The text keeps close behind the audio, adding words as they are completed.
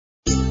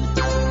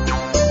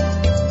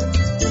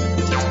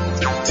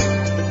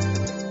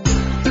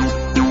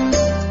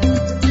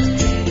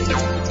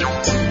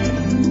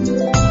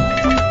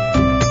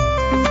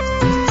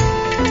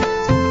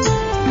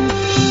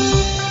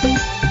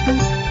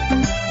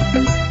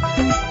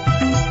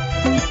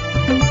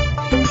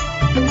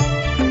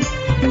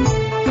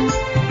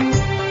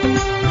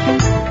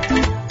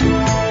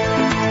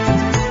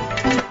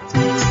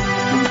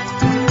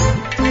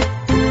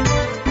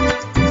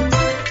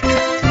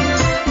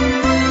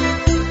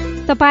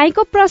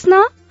तपाईको प्रश्न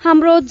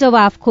हाम्रो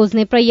जवाफ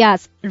खोज्ने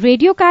प्रयास,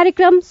 रेडियो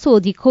कार्यक्रम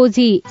सोधी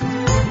खोजी।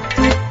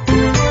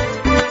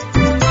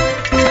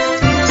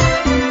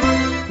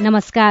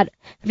 नमस्कार,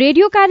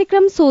 रेडियो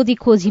कार्यक्रम सोधी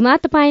खोजीमा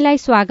तपाईलाई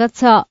स्वागत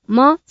छ।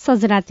 म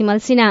सजना तिमल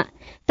सिन्हा।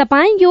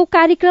 तपाई यो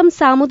कार्यक्रम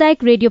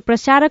सामुदायिक रेडियो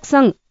प्रसारक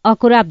संघ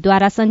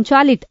अकुराबद्वारा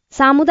सञ्चालित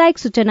सामुदायिक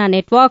सूचना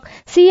नेटवर्क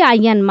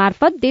CIN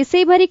मार्फत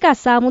देशैभरिका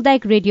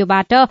सामुदायिक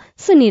रेडियोबाट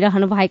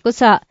सुनिरहनु भएको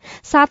छ।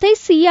 साथै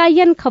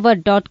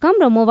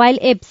CINखबर.com र मोबाइल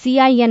एप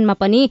CIN मा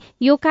पनि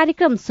यो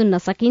कार्यक्रम सुन्न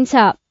सकिन्छ।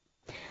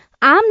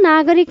 आम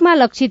नागरिकमा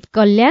लक्षित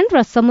कल्याण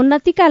र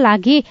समुन्नतिका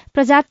लागि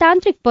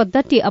प्रजातान्त्रिक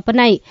पद्धति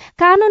अपनाई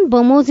कानून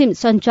बमोजिम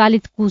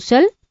सञ्चालित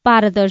कुशल,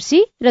 पारदर्शी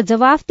र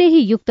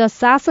जवाफदेही युक्त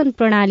शासन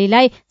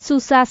प्रणालीलाई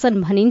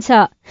सुशासन भनिन्छ।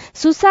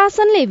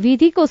 सुशासनले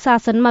विधिको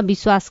शासनमा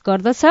विश्वास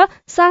गर्दछ।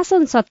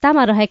 शासन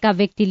सत्तामा रहेका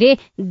व्यक्तिले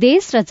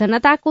देश र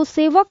जनताको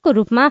सेवकको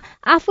रूपमा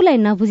आफूलाई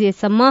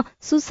नबुझेसम्म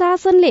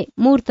सुशासनले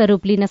मूर्त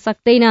रूप लिन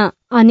सक्दैन।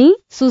 अनि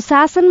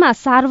सुशासनमा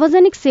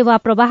सार्वजनिक सेवा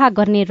प्रवाह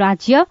गर्ने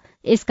राज्य,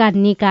 यसका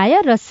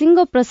निकाय र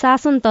सिंह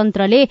प्रशासन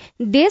तन्त्रले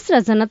देश र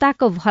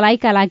जनताको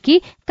भलाइका लागि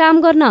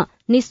काम गर्न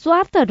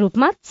निस्वार्थ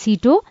रूपमा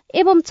छिटो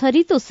एवं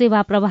छरितो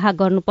सेवा प्रवाह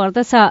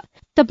गर्नुपर्दछ।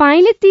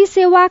 तपाईले ती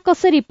सेवा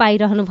कसरी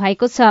पाइरहनु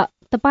भएको छ?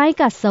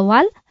 तपाईका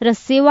सवाल र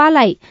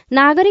सेवालाई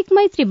नागरिक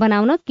मैत्री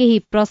बनाउन केही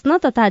प्रश्न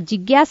तथा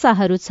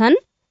जिज्ञासाहरू छन्।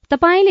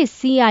 तपाईले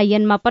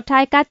CIN मा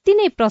पठाएका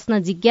तीनै प्रश्न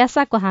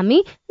जिज्ञासाको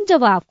हामी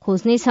जवाफ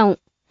खोज्नेछौं।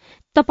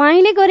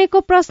 तपाईले गरेको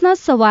प्रश्न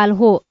सवाल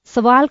हो।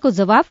 सवालको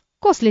जवाफ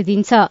कसले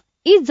दिन्छ?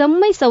 यी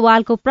जम्मै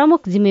सवालको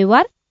प्रमुख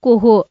जिम्मेवार को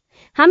हो?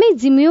 हामी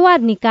जिम्मेवार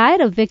निकाय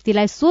र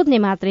व्यक्तिलाई सोध्ने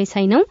मात्रै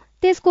छैनौं,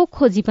 त्यसको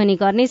खोजी पनि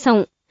गर्नेछौं।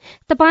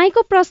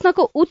 तपाईको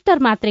प्रश्नको उत्तर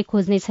मात्रै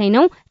खोज्ने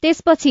छैनौं,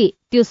 त्यसपछि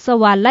त्यो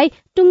सवाललाई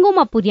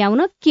टुङ्गोमा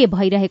पुर्याउन के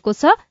भइरहेको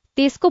छ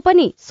त्यसको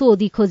पनि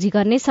सोधी खोजी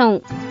गर्नेछौं।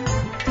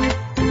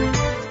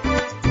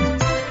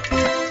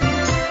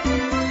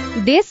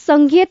 देश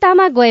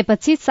संघीयतामा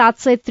गएपछि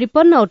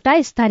 753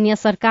 वटा स्थानीय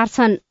सरकार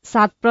छन्।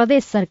 7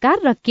 प्रदेश सरकार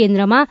र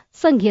केन्द्रमा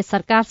संघीय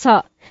सरकार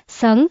छ।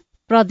 संघ,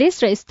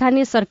 प्रदेश र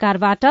स्थानीय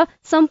सरकारबाट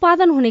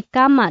सम्पादन हुने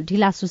काममा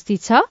ढिलासुस्ती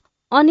छ,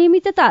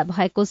 अनियमितता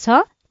भएको छ,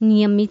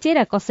 नियम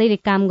मिचेर कसैले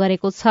काम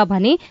गरेको छ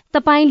भने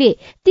तपाईले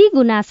ती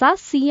गुनासा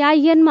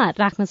CIN मा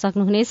राख्न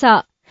सक्नुहुनेछ।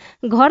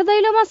 घर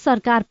दैलोमा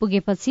सरकार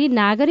पुगेपछि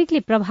नागरिकले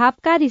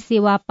प्रभावकारी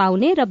सेवा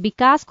पाउने र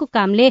विकासको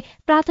कामले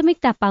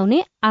प्राथमिकता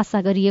पाउने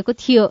आशा गरिएको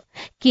थियो।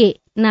 के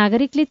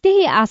नागरिकले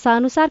त्यही आशा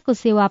अनुसारको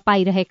सेवा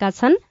पाइरहेका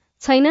छन्?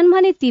 छैनन्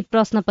भने ती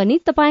प्रश्न पनि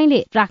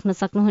तपाईले राख्न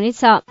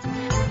सक्नुहुनेछ।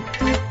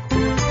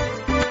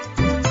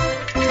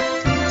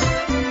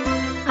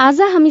 आज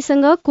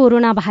हामीसँग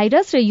कोरोना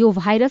भाइरस र यो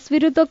भाइरस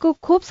विरुद्धको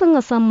खोपसँग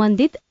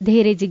सम्बन्धित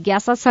धेरै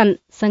जिज्ञासा छन्।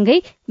 सँगै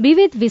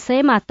विविध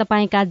विषयमा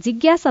तपाईका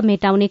जिज्ञासा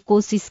मेटाउने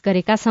कोसिस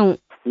गरेका छौं।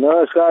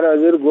 नमस्कार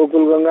हजुर,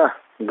 गोकुलगंगा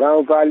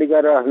गाउँपालिका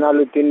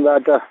रत्नालु 3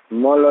 बाट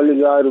म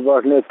ललित बहादुर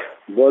बस्नेत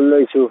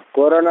बोल्दैछु।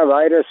 कोरोना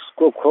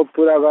भाइरसको खोप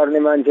पूरा गर्ने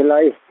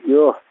मान्छेलाई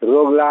यो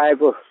रोग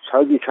लागेको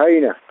छ कि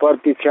छैन?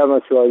 प्रतीक्षामा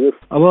छु हजुर।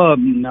 अब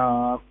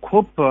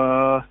खोप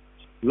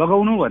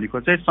लगाउनु भनेको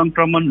चाहिँ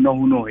संक्रमण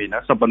नहुनु होइन।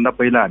 सबभन्दा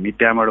पहिला हामी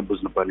त्यहाँबाट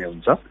बुझ्नुपर्ने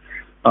हुन्छ।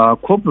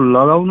 खोप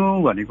लगाउनु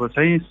भनेको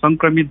चाहिँ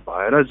संक्रमित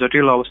भएर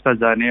जटिल अवस्था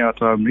जाने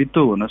अथवा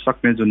मृत्यु हुन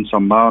सक्ने जुन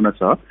सम्भावना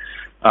छ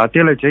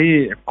त्यसलाई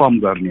चाहिँ कम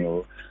गर्ने हो।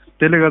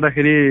 त्यसले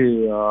गर्दाखेरि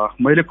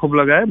मैले खोप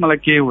लगाएँ, मलाई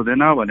केही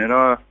हुँदैन भनेर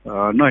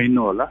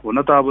नहिँड्नु होला।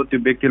 हुन त अब त्यो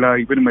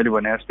व्यक्तिलाई पनि मैले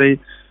भने जस्तै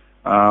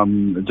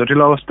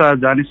जटिल अवस्था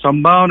जाने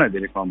सम्भावना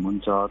धेरै कम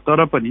हुन्छ,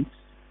 तर पनि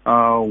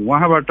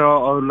उहाँबाट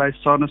अरूलाई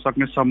सर्न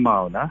सक्ने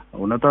सम्भावना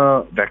हुन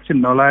त भ्याक्सिन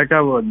नलागेका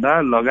भन्दा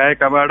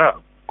लगाएकाबाट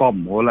कम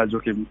होला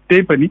जोखिम।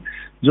 त्यही पनि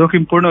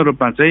जोखिम पूर्ण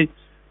रूपमा चाहिँ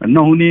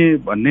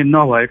नहुने भन्ने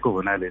नभएको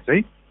हुनाले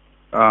चाहिँ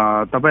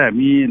तपाईँ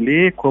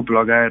हामीले खोप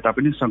लगाए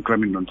तापनि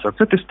संक्रमित हुन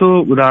सक्छ। त्यस्तो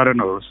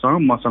उदाहरणहरूसँग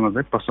मसँग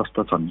चाहिँ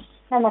प्रशस्त छन्।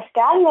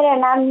 नमस्कार, मेरो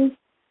नाम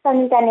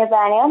समिता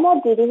नेपाली हो। म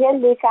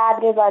धिरीखेल 2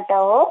 काभ्रेबाट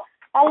हो।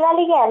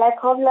 बालबालिकाहरूलाई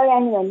खोप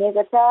लगाउनु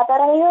भनिएको छ,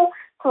 तर यो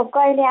खोप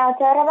कहिले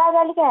आउँछ र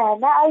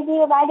बालबालिकाहरूलाई अहिले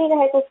यो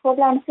बाँडिरहेको खोप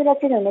लगाउन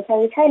सुरक्षित हुनेछ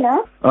कि छैन?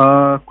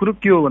 कुरो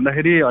के हो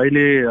भन्दाखेरि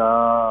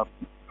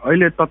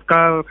अहिले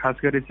तत्काल खास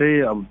गरी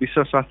चाहिँ अब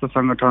विश्व स्वास्थ्य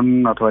संगठन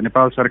अथवा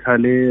नेपाल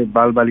सरकारले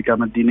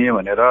बालबालिकामा दिने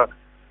भनेर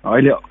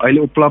अहिले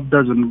उपलब्ध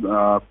जुन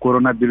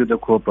कोरोना विरुद्ध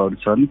खोपहरू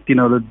छन्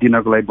तिनीहरू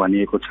दिनको लागि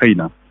भनिएको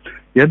छैन।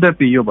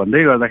 यद्यपि यो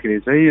भन्दै गर्दाखेरि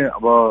चाहिँ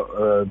अब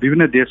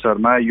विभिन्न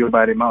देशहरूमा यो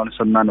बारेमा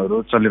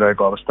अनुसन्धानहरू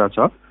चलिरहेको अवस्था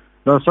छ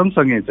र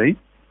सँगसँगै चाहिँ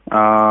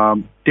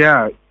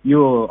त्यहाँ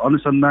यो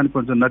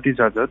अनुसन्धानको जुन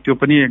नतिजा छ त्यो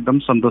पनि एकदम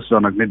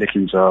सन्तोषजनक नै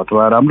देखिन्छ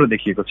अथवा राम्रो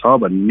देखिएको छ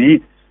भन्ने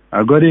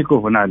गरिएको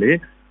हुनाले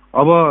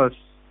अब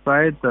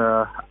सायद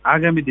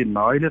आगामी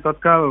दिनमा, अहिले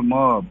तत्काल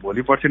म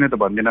भोलि पर्सि नै त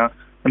भन्दिनँ,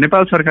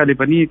 नेपाल सरकारले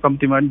पनि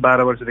कम्तीमा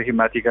 12 वर्षदेखि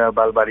माथिका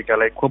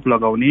बालबालिकालाई खोप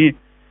लगाउने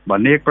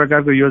भन्ने एक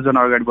प्रकारको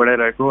योजना अगाडि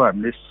बढाइरहेको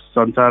हामीले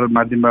सञ्चार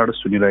माध्यमबाट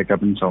सुनिरहेका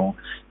पनि छौँ।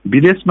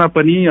 विदेशमा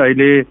पनि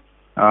अहिले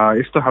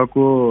यस्तो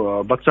खालको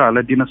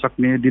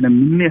बच्चाहरूलाई दिन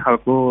मिल्ने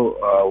खालको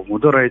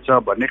हुँदो रहेछ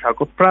भन्ने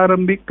खालको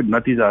प्रारम्भिक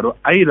नतिजाहरू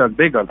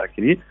आइराख्दै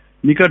गर्दाखेरि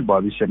निकट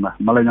भविष्यमा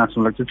मलाई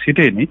जहाँसम्म लाग्छ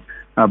छिटै नै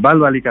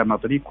बालबालिकामा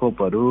पनि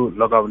खोपहरू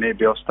लगाउने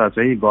व्यवस्था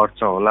चाहिँ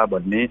गर्छ होला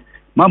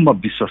भन्नेमा म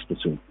विश्वस्त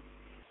छु।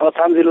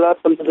 अछाम जिल्ला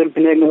पञ्चदेल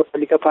विनायक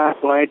नगरपालिका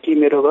 5 घुवाटी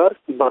मेरो घर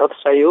भरत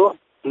साई हो।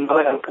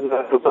 मलाई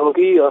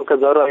हल्का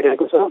ज्वरो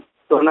आइरहेको छ।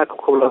 कोरोनाको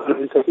खोप लगाउन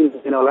मिल्छ कि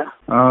मिल्दैन होला?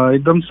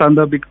 एकदम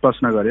सान्दर्भिक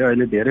प्रश्न गरे।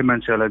 अहिले धेरै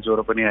मान्छेहरूलाई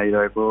ज्वरो पनि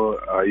आइरहेको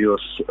यो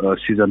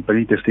सिजन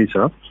पनि त्यस्तै छ।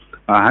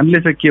 हामीले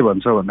चाहिँ के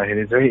भन्छ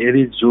भन्दाखेरि चाहिँ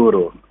यदि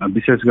ज्वरो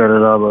विशेष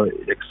गरेर अब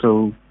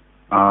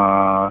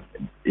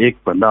 101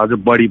 भन्दा अझ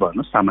बढी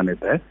भन्नु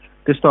सामान्यतया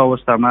त्यस्तो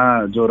अवस्थामा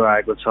ज्वरो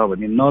आएको छ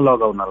भने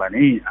नलगाउनलाई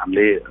नै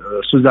हामीले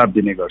सुझाव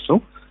दिने गर्छौँ।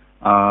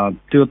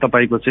 त्यो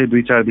तपाईँको चाहिँ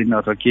 2-4 दिन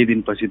अथवा केही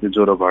दिनपछि त्यो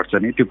ज्वरो घट्छ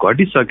नि, त्यो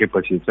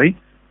घटिसकेपछि चाहिँ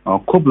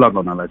खोप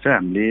लगाउनलाई चाहिँ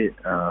हामीले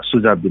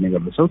सुझाव दिने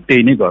गर्दछौँ।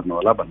 त्यही नै गर्नु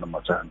होला भन्न म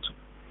चाहन्छु।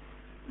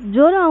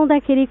 ज्वरो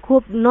आउँदाखेरि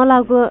खोप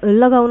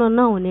लगाउन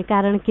नहुने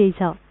कारण केही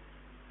छ?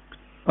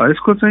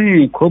 यसको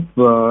चाहिँ खोप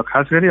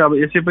खास गरी अब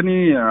यसै पनि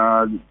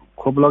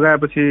खोप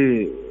लगाएपछि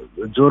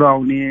ज्वरो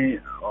आउने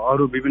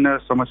अरू विभिन्न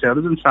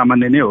समस्याहरू जुन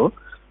सामान्य नै हो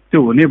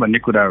त्यो हुने भन्ने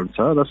कुराहरू छ।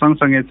 र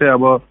सँगसँगै चाहिँ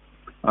अब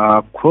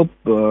खोप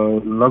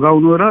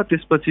लगाउनु र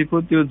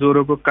त्यसपछिको त्यो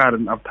ज्वरोको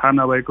कारण अब थाहा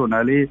नभएको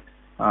हुनाले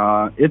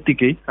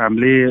यत्तिकै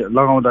हामीले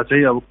लगाउँदा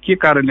चाहिँ अब के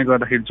कारणले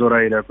गर्दाखेरि ज्वरो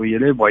आइरहेको,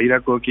 यसले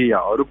भइरहेको कि या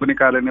अरू कुनै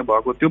कारणले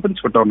भएको त्यो पनि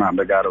छुटाउन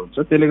हामीलाई गाह्रो हुन्छ।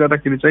 त्यसले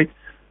गर्दाखेरि चाहिँ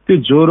त्यो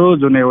ज्वरो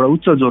जुन एउटा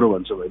उच्च ज्वरो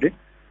भन्छु मैले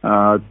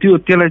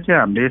त्यसलाई चाहिँ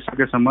हामीले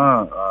सकेसम्म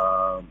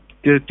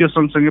त्यो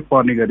सँगसँगै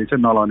पर्ने गरी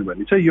चाहिँ नलाउने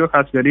भन्ने छ। यो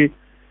खास गरी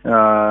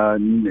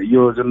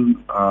यो जुन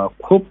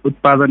खोप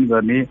उत्पादन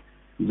गर्ने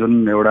जुन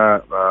एउटा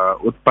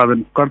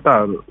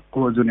उत्पादनकर्ताहरूको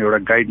जुन एउटा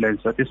गाइडलाइन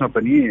छ त्यसमा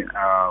पनि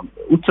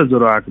उच्च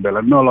ज्वरो आएको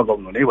बेला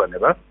नलगाउनु नै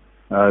भनेर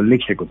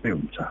लेखिएको चाहिँ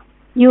हुन्छ।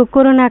 यो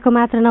कोरोनाको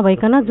मात्र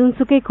नभइकन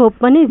जुनसुकै खोप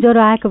पनि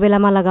ज्वरो आएको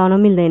बेलामा लगाउन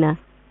मिल्दैन?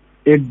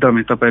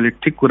 एकदमै तपाईँले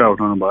ठिक कुरा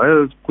उठाउनु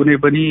भयो। कुनै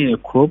पनि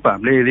खोप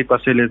हामीले यदि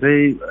कसैले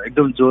चाहिँ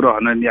एकदम ज्वरो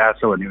हनहनी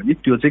आएको छ भने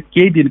त्यो चाहिँ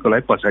केही दिनको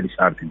लागि पछाडि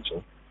सारिदिन्छौँ।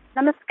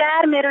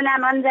 नमस्कार, मेरो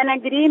नाम अन्जना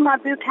गिरी, म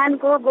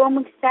प्युठानको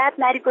गौमुखी 7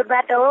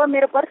 नारीकोटबाट हो।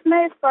 मेरो प्रश्न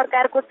यस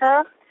प्रकारको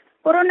छ।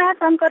 कोरोना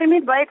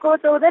संक्रमित भएको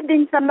 14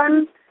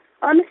 दिनसम्म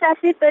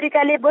अनुशासित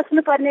तरिकाले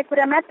बस्नुपर्ने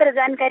कुरा मात्र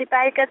जानकारी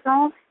पाएका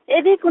छौँ।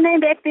 यदि कुनै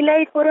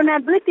व्यक्तिलाई कोरोना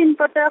 2-3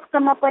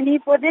 पटकसम्म पनि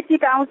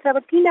पोजिटिभ आउँछ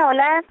किन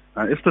होला?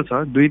 यस्तो छ,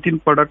 2-3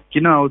 पटक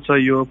किन आउँछ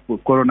यो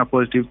कोरोना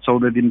पोजिटिभ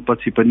 14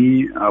 दिनपछि पनि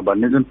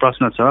भन्ने जुन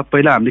प्रश्न छ,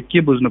 पहिला हामीले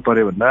के बुझ्नु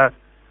पर्यो भन्दा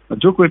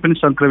जो कोही पनि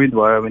संक्रमित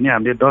भयो भने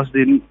हामीले 10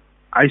 दिन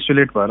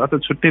आइसोलेट भएर अथवा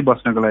छुट्टै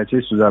बस्नको लागि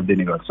चाहिँ सुझाव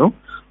दिने गर्छौँ।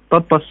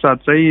 तत्पश्चात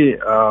चाहिँ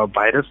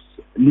भाइरस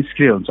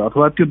निष्क्रिय हुन्छ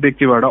अथवा त्यो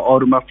व्यक्तिबाट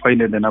अरूमा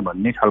फैलिँदैन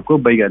भन्ने खालको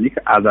वैज्ञानिक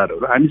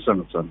आधारहरू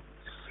हामीसँग छन्।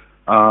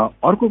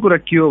 अर्को कुरा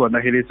के हो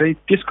भन्दाखेरि चाहिँ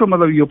त्यसको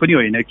मतलब यो पनि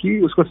होइन कि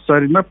उसको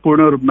शरीरमा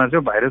पूर्ण रूपमा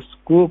चाहिँ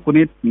भाइरसको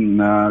कुनै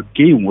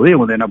केही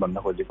हुँदैन भन्न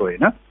खोजेको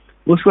होइन।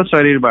 उसको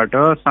शरीरबाट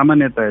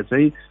सामान्यतया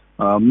चाहिँ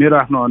मेरो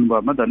आफ्नो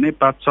अनुभवमा झन्डै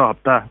 5-6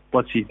 हप्ता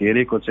पछि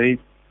धेरैको चाहिँ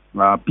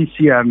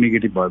PCR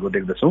नेगेटिभ भएको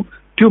देख्दछौँ।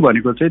 त्यो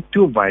भनेको चाहिँ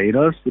त्यो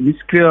भाइरस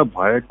निष्क्रिय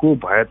भएको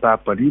भए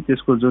तापनि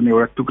त्यसको जुन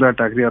एउटा टुक्रा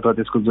टाक्री अथवा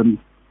त्यसको जुन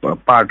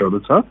पार्टहरू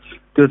छ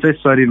त्यो चाहिँ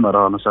शरीरमा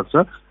रहन सक्छ।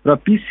 र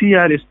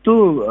PCR यस्तो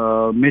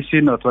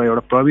मेसिन अथवा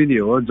एउटा प्रविधि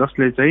हो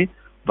जसले चाहिँ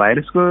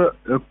भाइरसको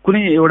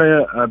कुनै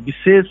एउटा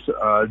विशेष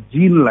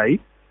जिनलाई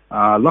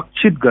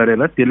लक्षित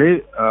गरेर त्यसले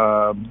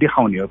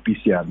देखाउने हो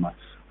PCR-मा।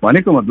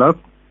 भनेको मतलब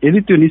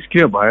यदि त्यो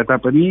निष्क्रिय भए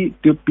तापनि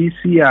त्यो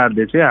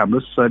PCR-ले चाहिँ हाम्रो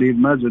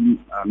शरीरमा जुन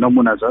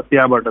नमुना छ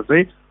त्यहाँबाट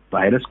चाहिँ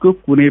भाइरसको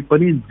कुनै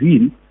पनि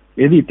जिन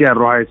यदि त्यहाँ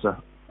रहेछ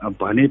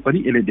भने पनि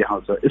यसले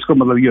देखाउँछ। यसको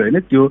मतलब यो होइन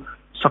त्यो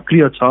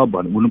सक्रिय छ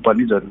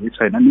हुनुपर्ने जरुरी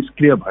छैन,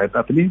 निष्क्रिय भए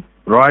तापनि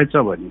रहेछ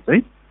भने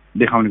चाहिँ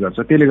देखाउने गर्छ।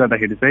 त्यसले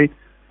गर्दाखेरि चाहिँ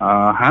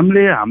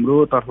हामीले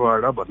हाम्रो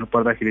तर्फबाट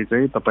भन्नुपर्दाखेरि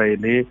चाहिँ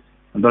तपाईँले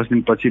 10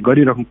 दिनपछि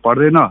गरिराख्नु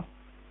पर्दैन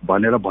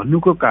भनेर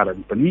भन्नुको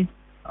कारण पनि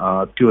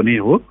त्यो नै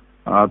हो।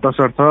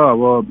 तसर्थ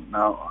अब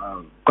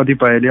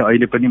कतिपयले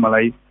अहिले पनि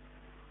मलाई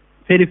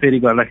फेरि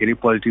गर्दाखेरि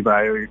पोजिटिभ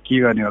आयो के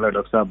गर्ने होला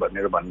डाक्टर साहब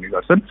भनेर भन्ने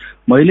गर्छन्।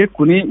 मैले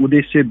कुनै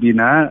उद्देश्य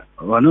बिना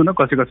भनौँ न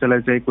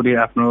कसैलाई चाहिँ कुनै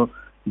आफ्नो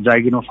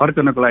जागिरमा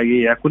फर्कनको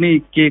लागि या कुनै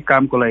के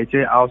कामको लागि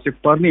चाहिँ आवश्यक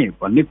पर्ने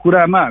भन्ने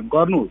कुरामा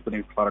गर्नु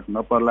कुनै फरक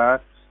नपर्ला,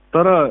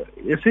 तर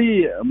यसै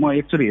म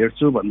एकचोटि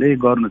हेर्छु भन्दै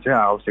गर्नु चाहिँ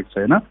आवश्यक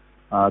छैन।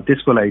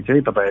 त्यसको लागि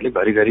चाहिँ तपाईँहरूले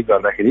घरिघरि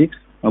गर्दाखेरि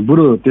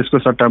बरु त्यसको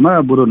सट्टामा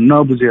बरु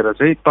नबुझेर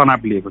चाहिँ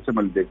तनाव लिएको चाहिँ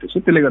मैले देख्दैछु।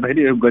 त्यसले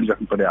गर्दाखेरि यो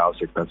गरिराख्नुपर्ने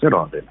आवश्यकता चाहिँ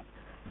रहँदैन।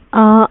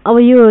 अब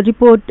यो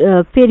रिपोर्ट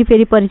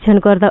फेरि परीक्षण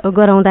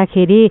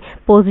गराउँदाखेरि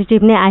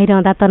पोजिटिभ नै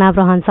आइरहँदा तनाव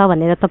रहन्छ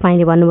भनेर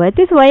तपाईँले भन्नुभयो।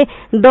 त्यसो भए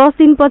 10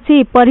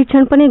 दिनपछि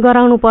परीक्षण पनि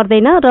गराउनु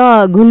पर्दैन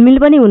र घुलमिल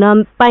पनि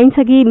हुन पाइन्छ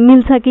कि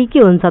मिल्छ कि के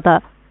हुन्छ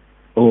त?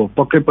 हो,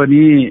 पक्कै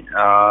पनि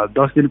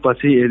 10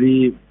 दिनपछि यदि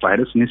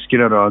भाइरस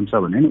निस्किएर रहन्छ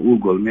भने ऊ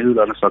घुलमिल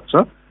गर्न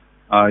सक्छ।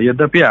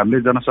 यद्यपि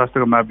हामीले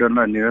जनस्वास्थ्यको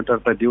मापदण्डलाई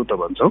निरन्तरता दिउँ त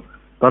भन्छौँ,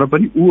 तर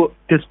पनि ऊ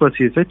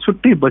त्यसपछि चाहिँ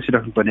छुट्टै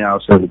बसिराख्नुपर्ने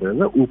आवश्यक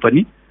हुँदैन। ऊ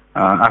पनि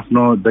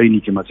आफ्नो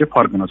दैनिकीमा चाहिँ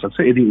फर्कन सक्छ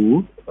यदि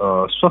ऊ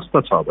स्वस्थ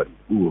छ भने।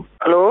 ऊ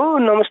हेलो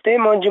नमस्ते,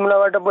 म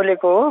जुम्लाबाट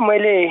बोलेको हो।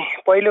 मैले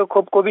पहिलो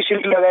खोप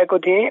कोभिसिल्ड लगाएको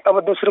थिएँ। अब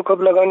दोस्रो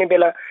खोप लगाउने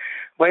बेला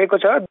भएको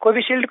छ।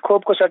 कोभिसिल्ड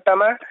खोपको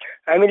सट्टामा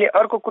हामीले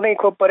अर्को कुनै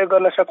खोप प्रयोग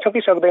गर्न सक्छौँ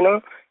कि सक्दैनौँ,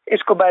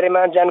 यसको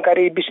बारेमा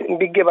जानकारी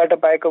विज्ञबाट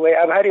पाएको भए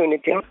आभारी हुने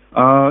थियौँ।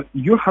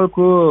 यो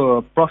खालको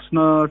प्रश्न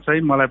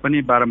चाहिँ मलाई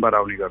पनि बारम्बार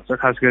आउने गर्छ।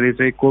 खास गरी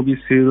चाहिँ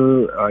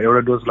कोभिसिल्ड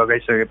एउटा डोज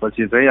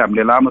लगाइसकेपछि चाहिँ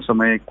हामीले लामो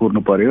समय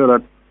कुर्नु पर्यो र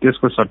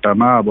त्यसको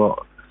सट्टामा अब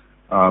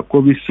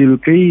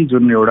कोभिसिल्डकै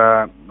जुन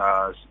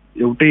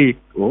एउटै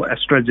हो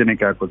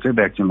एस्ट्राजेनेकाको चाहिँ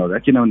भ्याक्सिन लगायो।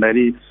 किन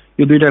भन्दाखेरि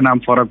यो दुईटा नाम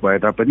फरक भए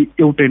तापनि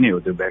एउटै नै हो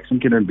त्यो भ्याक्सिन,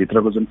 किनभने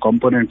भित्रको जुन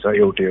कम्पोनेन्ट छ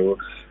एउटै हो।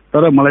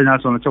 तर मलाई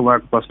जहाँसम्म चाहिँ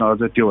उहाँको प्रश्न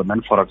अझ त्योभन्दा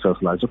पनि फरक छ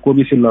जस्तो लाग्छ।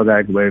 कोभिसिल्ड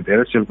लगाएको भए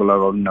भेरोसेलको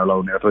लगाउने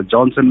नलाउने अथवा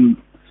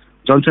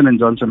जोन्सन एन्ड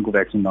जोन्सनको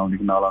भ्याक्सिन लगाउने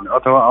कि नलाउने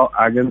अथवा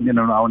आगामी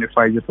दिनहरूमा आउने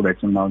फाइजरको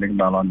भ्याक्सिन लगाउने कि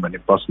नलाउने भन्ने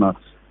प्रश्न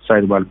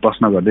सायद उहाँले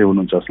प्रश्न गर्दै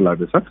हुनुहुन्छ जस्तो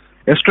लाग्दछ।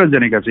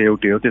 एस्ट्राजेनेका चाहिँ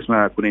एउटै हो,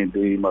 त्यसमा कुनै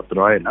दुई मत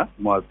रहेन।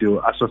 म त्यो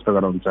आश्वस्त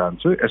गराउन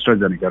चाहन्छु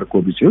एस्ट्राजेनेका र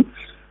कोभिसिल्ड।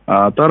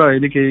 तर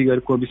अहिले केही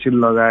गरी कोभिसिल्ड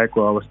लगाएको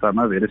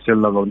अवस्थामा भेरोसेल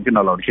लगाउने कि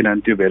नलाउने,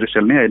 किनभने त्यो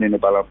भेरोसेल नै अहिले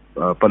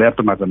नेपालमा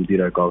पर्याप्त मात्रामा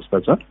दिइरहेको अवस्था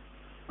छ।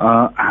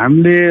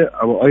 हामीले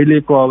अब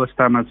अहिलेको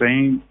अवस्थामा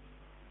चाहिँ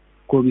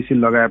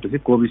कोभिसिल्ड लगाएपछि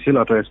कोभिसिल्ड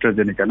अथवा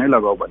एस्ट्राजेनेका नै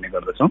लगाऊ भन्ने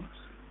गर्दछौँ।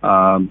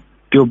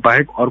 त्यो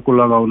बाहेक अर्को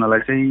लगाउनलाई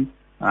चाहिँ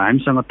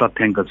हामीसँग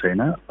तथ्याङ्क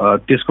छैन।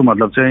 त्यसको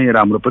मतलब चाहिँ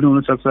राम्रो पनि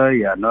हुनसक्छ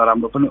या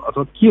नराम्रो पनि,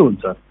 अथवा के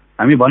हुन्छ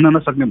हामी भन्न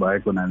नसक्ने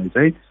भएको हुनाले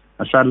चाहिँ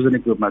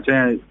सार्वजनिक रूपमा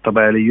चाहिँ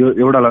तपाईँहरूले यो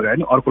एउटा लगायो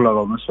भने अर्को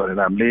लगाउनुहोस् भनेर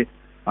हामीले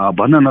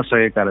भन्न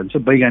नसकेको कारण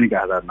चाहिँ वैज्ञानिक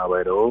आधार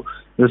नभएर हो।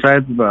 यो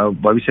सायद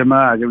भविष्यमा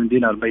आगामी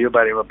दिनहरूमा यो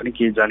बारेमा पनि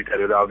केही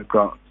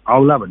जानकारीहरू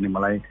आउला भन्ने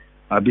मलाई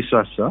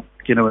विश्वास छ।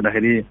 किन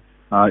भन्दाखेरि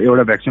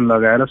एउटा भ्याक्सिन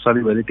लगाएर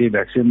सधैँभरि त्यही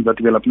भ्याक्सिन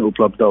जति बेला पनि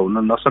उपलब्ध हुन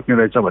नसक्ने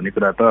रहेछ भन्ने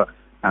कुरा त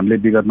हामीले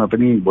विगतमा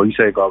पनि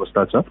भइसकेको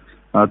अवस्था छ।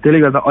 त्यसले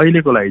गर्दा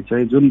अहिलेको लागि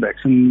चाहिँ जुन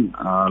भ्याक्सिन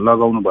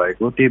लगाउनु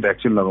भएको त्यही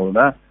भ्याक्सिन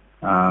लगाउँदा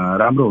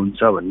राम्रो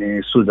हुन्छ भन्ने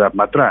सुझाव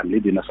मात्र हामीले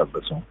दिन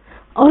सक्दछौँ।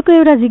 अर्को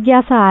एउटा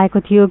जिज्ञासा आएको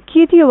थियो,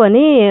 के थियो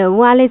भने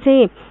उहाँले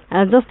चाहिँ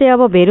जस्तै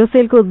अब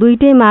भेरोसेलको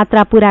दुईटै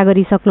मात्रा पुरा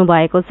गरिसक्नु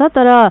भएको छ,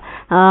 तर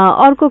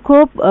अर्को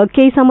खोप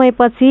केही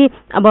समयपछि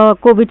अब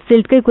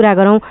कोभिडसिल्डकै कुरा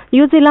गरौँ,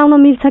 यो चाहिँ लाउन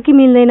मिल्छ कि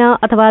मिल्दैन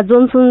अथवा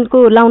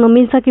जोन्सनको लाउन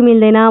मिल्छ कि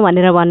मिल्दैन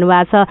भनेर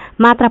भन्नुभएको छ।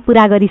 मात्रा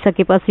पुरा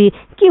गरिसकेपछि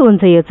के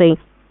हुन्छ यो चाहिँ?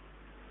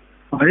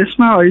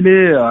 यसमा अहिले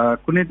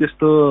कुनै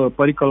त्यस्तो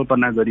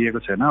परिकल्पना गरिएको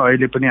छैन।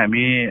 अहिले पनि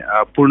हामी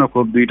पूर्ण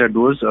खोप दुईटा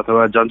डोज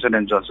अथवा जोन्सन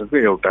एन्ड जोन्सनको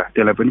एउटा,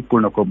 त्यसलाई पनि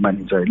पूर्ण खोप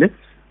मानिन्छ अहिले।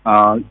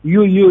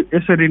 यो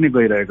यसरी नै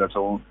गइरहेका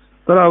छौँ।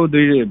 तर अब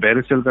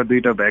भेरोसेलका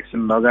दुईटा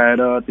भ्याक्सिन लगाएर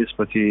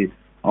त्यसपछि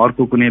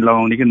अर्को कुनै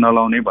लगाउने कि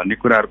नलाउने भन्ने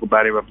कुराहरूको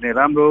बारेमा पनि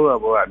राम्रो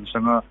अब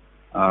हामीसँग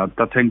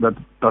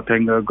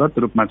तथ्याङ्कगत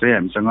रूपमा चाहिँ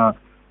हामीसँग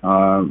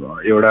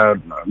एउटा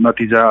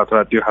नतिजा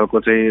अथवा त्यो खालको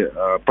चाहिँ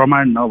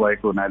प्रमाण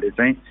नभएको हुनाले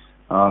चाहिँ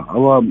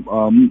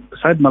अब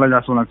सायद मलाई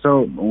जस्तो लाग्छ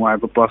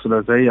उहाँको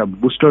प्रश्न चाहिँ अब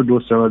बुस्टर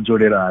डोजसँग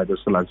जोडेर आयो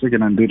जस्तो लाग्छ।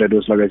 किनभने दुईटा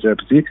डोज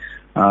लगाइसकेपछि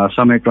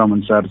समयक्रम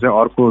अनुसार चाहिँ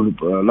अर्को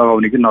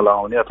लगाउने कि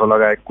नलगाउने अथवा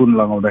लगाए कुन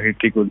लगाउँदाखेरि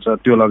ठिक हुन्छ,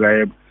 त्यो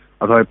लगाए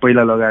अथवा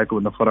पहिला लगाएको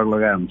भन्दा फरक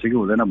लगाए हुन्छ कि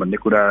हुँदैन भन्ने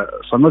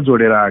कुरासँग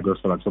जोडेर आएको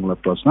जस्तो लाग्छ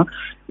मलाई प्रश्न।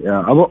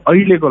 अब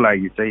अहिलेको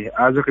लागि चाहिँ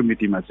आजको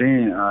मितिमा चाहिँ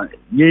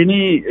यही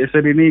नै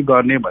यसरी नै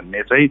गर्ने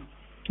भन्ने चाहिँ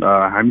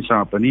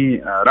हामीसँग पनि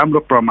राम्रो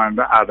प्रमाण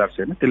र आधार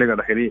छैन। त्यसले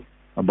गर्दाखेरि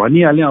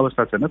भनिहाल्ने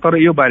अवस्था छैन। तर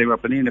यो बारेमा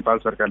पनि नेपाल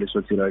सरकारले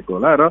सोचिरहेको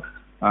होला र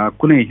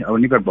कुनै अब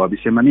निकट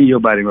भविष्यमा नि यो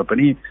बारेमा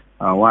पनि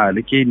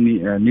उहाँहरूले केही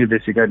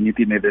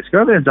नीति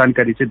निर्देशिका र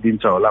जानकारी चाहिँ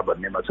दिन्छ होला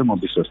भन्नेमा चाहिँ म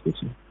विश्वस्त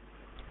छु।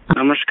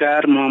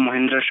 नमस्कार, म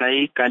महेन्द्र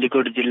साई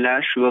कालीकोट जिल्ला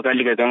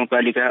शुभकालिका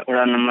गाउँपालिका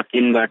वडा नम्बर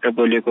 3बाट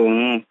बोलेको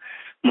हुँ।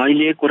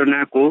 मैले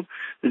कोरोनाको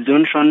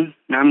जोन्सन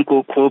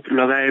नामको खोप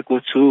लगाएको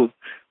छु।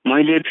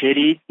 मैले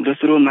फेरि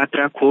दोस्रो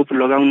मात्रा खोप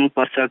लगाउनु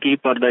पर्छ कि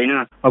पर्दैन?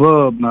 अब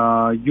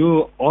यो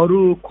अरू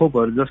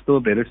खोपहरू जस्तो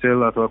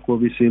भेरोसेल अथवा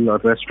कोभिसिल्ड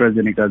अथवा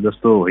एस्ट्राजेनेका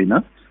जस्तो होइन।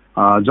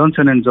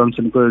 जोन्सन एन्ड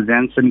जोन्सनको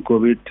ज्यान्सन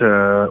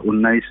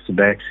कोभिड-19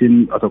 भ्याक्सिन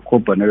अथवा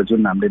खोप भनेर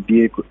जुन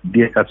हामीले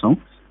दिएका छौँ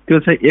त्यो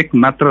चाहिँ एक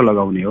मात्र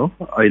लगाउने हो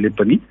अहिले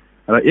पनि,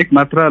 र एक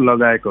मात्र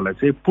लगाएकोलाई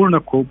चाहिँ पूर्ण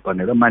खोप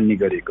भनेर मान्ने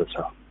गरिएको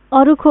छ।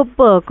 अरू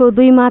खोपको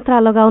 2 मात्रा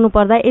लगाउनु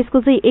पर्दा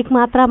यसको चाहिँ 1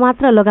 मात्रा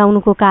मात्र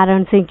लगाउनुको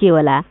कारण चाहिँ के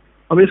होला?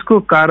 अब यसको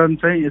कारण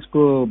चाहिँ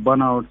यसको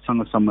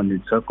बनावटसँग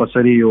सम्बन्धित छ,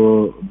 कसरी यो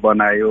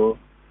बनायो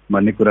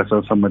भन्ने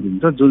कुरासँग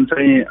सम्बन्धित छ, जुन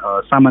चाहिँ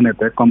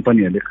सामान्यतया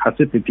कम्पनीहरूले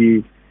खासै त्यति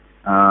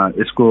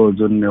यसको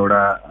जुन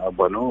एउटा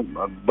भनौँ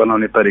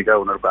बनाउने तरिका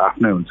उनीहरूको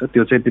आफ्नै हुन्छ,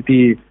 त्यो चाहिँ त्यति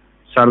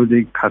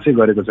सार्वजनिक खासै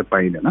गरेको चाहिँ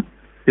पाइँदैन।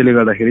 त्यसले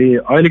गर्दाखेरि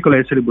अहिलेको लागि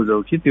यसरी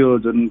बुझौँ कि त्यो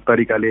जुन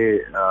तरिकाले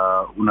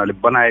उनीहरूले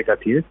बनाएका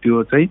थिए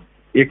त्यो चाहिँ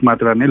एक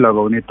मात्रा नै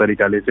लगाउने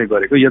तरिकाले चाहिँ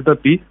गरेको।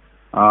 यद्यपि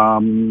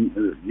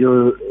यो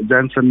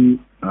जोन्सन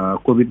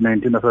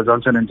कोभिड-19 अथवा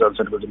जोन्सन एन्ड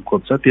जोन्सनको जुन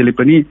खोप छ त्यसले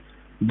पनि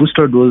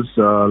बुस्टर डोज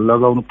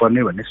लगाउनु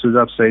पर्ने भन्ने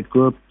सुझाव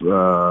सहितको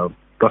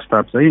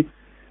प्रस्ताव चाहिँ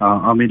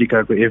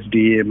अमेरिकाको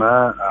एफडीएमा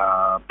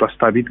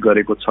प्रस्तावित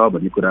गरेको छ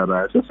भन्ने कुराहरू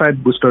आएको छ।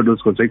 सायद बुस्टर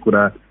डोजको चाहिँ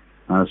कुरा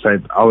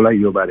सायद आउला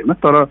यो बारेमा,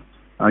 तर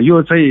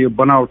यो चाहिँ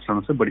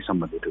बनावटसँग चाहिँ बढी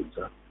सम्बन्धित हुन्छ।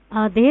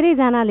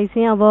 धेरैजनाले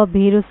चाहिँ अब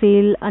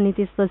भेरोसेल अनि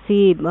त्यसपछि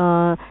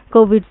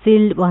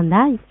कोभिडसिल्ड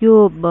भन्दा यो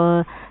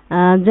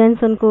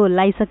जोन्सनको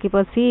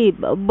लगाइसकेपछि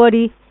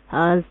बढी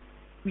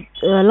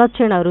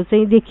लक्षणहरू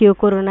चाहिँ देखियो,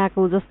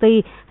 कोरोनाको जस्तै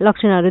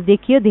लक्षणहरू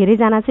देखियो,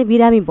 धेरैजना चाहिँ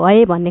बिरामी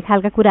भए भन्ने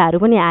खालका कुराहरू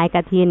पनि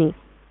आएका थिए नि।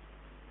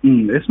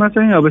 यसमा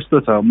चाहिँ अब यस्तो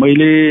छ,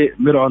 मैले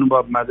मेरो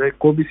अनुभवमा चाहिँ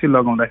कोभिसिल्ड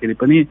लगाउँदाखेरि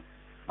पनि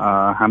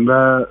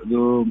हाम्रा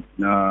जो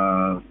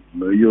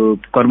यो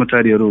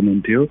कर्मचारीहरू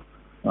हुनुहुन्थ्यो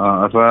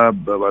अथवा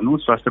भनौँ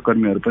स्वास्थ्य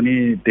कर्मीहरू पनि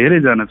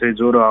धेरैजना चाहिँ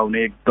ज्वरो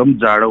आउने, एकदम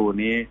जाडो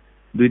हुने,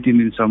 2-3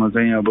 दिनसम्म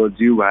चाहिँ अब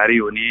जिउ भारी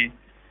हुने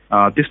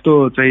त्यस्तो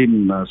चाहिँ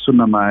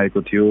सुन्नमा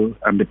आएको थियो,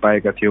 हामीले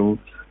पाएका थियौँ।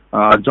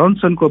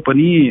 जनसनको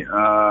पनि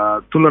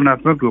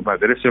तुलनात्मक रूपमा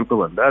भेरिसेलको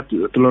भन्दा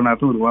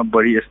तुलनात्मक रूपमा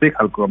बढी यस्तै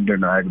खालको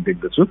कम्प्लेन आएको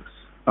देख्दछु।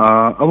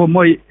 अब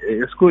म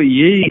यसको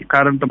यही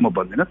कारण त म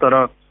भन्दिनँ, तर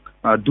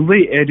दुवै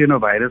एडेनो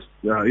भाइरस,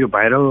 यो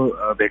भाइरल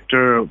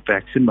भेक्टर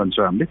भ्याक्सिन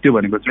भन्छौँ हामीले, त्यो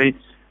भनेको चाहिँ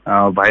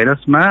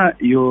भाइरसमा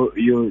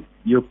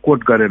यो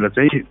कोड गरेर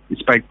चाहिँ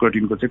स्पाइक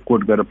प्रोटिनको चाहिँ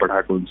कोड गरेर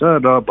पठाएको हुन्छ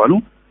र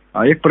भनौँ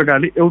एक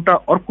प्रकारले एउटा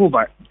अर्को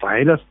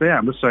भाइरस चाहिँ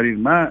हाम्रो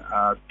शरीरमा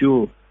त्यो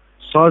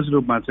सहज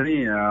रूपमा चाहिँ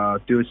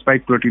त्यो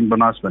स्पाइक प्रोटिन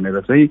बनाओस् भनेर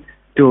चाहिँ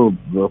त्यो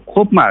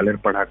खोपमा हालेर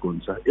पठाएको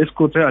हुन्छ।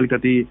 यसको चाहिँ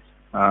अलिकति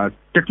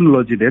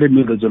टेक्नोलोजी धेरै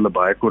मिल्दोजुल्दो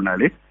भएको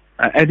हुनाले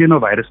एडेनो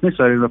भाइरस नै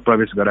शरीरमा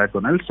प्रवेश गराएको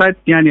हुनाले सायद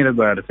त्यहाँनिर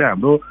गएर चाहिँ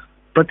हाम्रो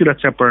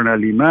प्रतिरक्षा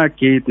प्रणालीमा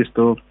केही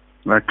त्यस्तो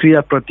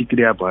क्रिया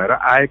प्रतिक्रिया भएर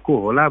आएको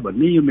होला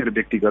भन्ने यो मेरो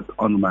व्यक्तिगत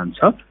अनुमान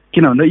छ।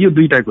 किन भन्दा यो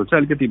दुईटाको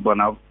चाहिँ अलिकति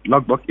बनाव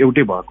लगभग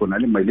एउटै भएको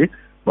हुनाले मैले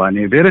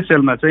भने।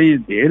 भेरोसेलमा चाहिँ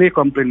धेरै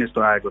कम्प्लेन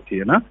यस्तो आएको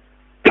थिएन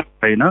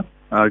होइन,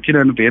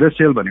 किनभने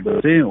भेरोसेल भनेको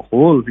चाहिँ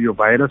होल यो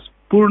भाइरस,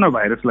 पूर्ण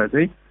भाइरसलाई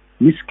चाहिँ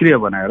निष्क्रिय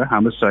बनाएर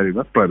हाम्रो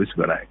शरीरमा प्रवेश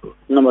गराएको।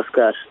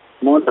 नमस्कार,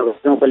 म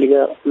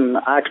गाउँपालिका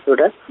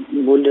 8बाट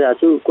बोलिरहेको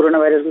छु। कोरोना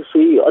भाइरसको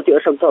सुई अति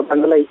अशक्त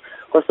अपाङ्गलाई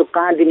कस्तो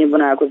कहाँ दिने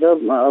बनाएको छ,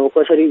 अब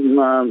कसरी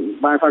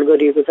बाँडफाँड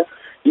गरिएको छ,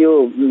 यो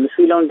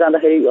सुई लाउन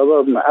जाँदाखेरि अब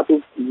आफू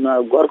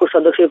घरको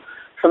सदस्य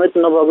समेत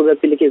नभएको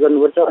व्यक्तिले के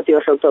गर्नुपर्छ? अति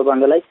अशक्त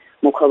अपाङ्गलाई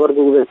म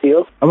खबरको व्यक्ति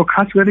हो। अब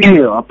खास गरी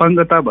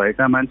अपाङ्गता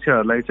भएका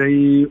मान्छेहरूलाई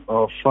चाहिँ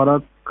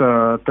फरक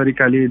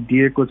तरिकाले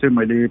दिएको चाहिँ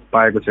मैले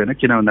पाएको छैन,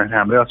 किन भन्दाखेरि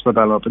हाम्रै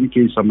अस्पतालमा पनि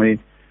केही समय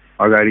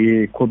अगाडि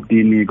खोप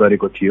दिने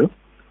गरेको थियो,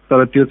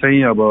 तर त्यो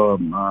चाहिँ अब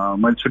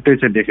मैले छुट्टै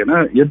चाहिँ देखेन।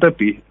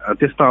 यद्यपि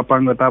त्यस्तो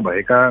अपाङ्गता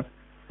भएका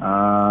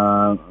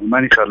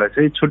मानिसहरूलाई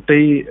चाहिँ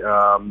छुट्टै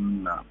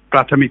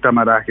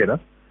प्राथमिकतामा राखेर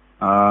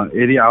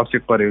यदि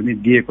आवश्यक पर्यो भने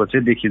दिएको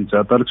चाहिँ देखिन्छ,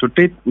 तर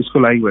छुट्टै उसको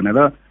लागि भनेर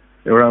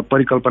एउटा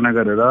परिकल्पना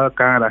गरेर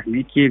कहाँ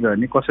राख्ने, के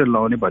गर्ने, कसरी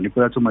लगाउने भन्ने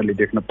कुरा चाहिँ मैले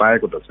देख्न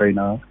पाएको त छैन।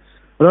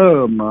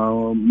 र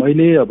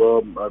मैले अब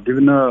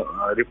विभिन्न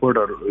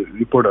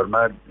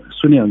रिपोर्टहरूमा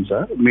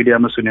सुनेअनुसार,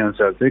 मिडियामा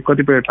सुनेअनुसार चाहिँ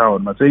कतिपय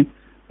ठाउँहरूमा चाहिँ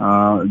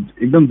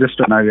एकदम ज्येष्ठ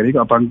नागरिक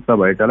अपाङ्गता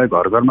भएकालाई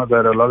घर घरमा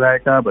गएर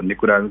लगाएका भन्ने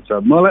कुराहरू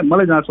छ।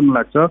 मलाई जहाँसम्म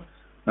लाग्छ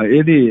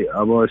यदि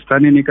अब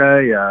स्थानीय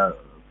निकाय या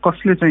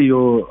कसले चाहिँ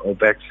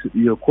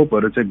यो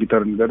खोपहरू चाहिँ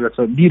वितरण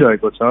गरेर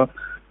दिइरहेको छ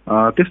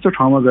त्यस्तो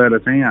ठाउँमा गएर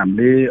चाहिँ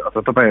हामीले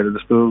अथवा तपाईँहरू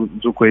जस्तो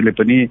जो कोहीले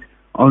पनि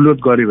अनुरोध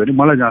गर्यो भने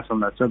मलाई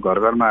जहाँसम्म लाग्छ घर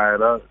घरमा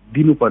आएर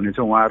दिनुपर्ने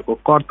चाहिँ उहाँहरूको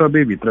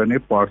कर्तव्यभित्र नै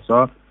पर्छ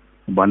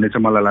भन्ने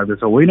चाहिँ मलाई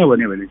लाग्दछ। होइन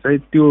भने चाहिँ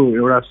त्यो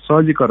एउटा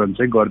सहजीकरण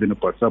चाहिँ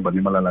गरिदिनुपर्छ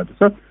भन्ने मलाई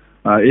लाग्दछ।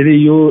 यदि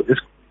यो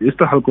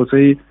यस्तो खालको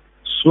चाहिँ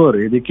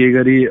स्वर यदि के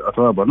गरी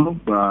अथवा भनौँ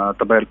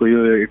तपाईँहरूको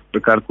यो एक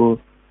प्रकारको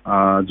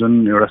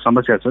जुन एउटा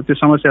समस्या छ त्यो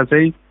समस्या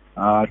चाहिँ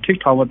ठिक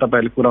ठाउँमा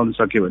तपाईँले पुर्याउन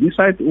सक्यो भने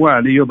सायद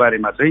उहाँहरूले यो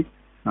बारेमा चाहिँ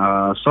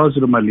सहज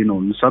रूपमा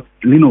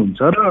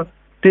लिनुहुन्छ र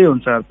त्यही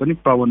अनुसार पनि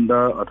प्रबन्ध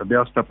अथवा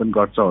व्यवस्थापन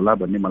गर्छ होला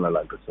भन्ने मलाई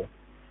लाग्दछ।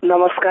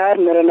 नमस्कार,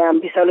 मेरो नाम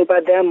विशाल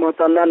उपाध्याय, म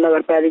चन्दन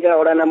नगरपालिका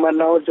वडा नम्बर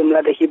 9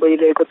 जुम्लादेखि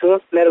बोलिरहेको छु।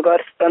 मेरो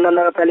घर चन्दन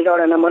नगरपालिका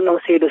वडा नम्बर 9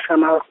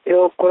 सिडुस्कामा हो।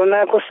 यो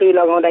कोरोनाको सुई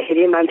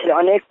लगाउँदाखेरि मान्छेले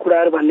अनेक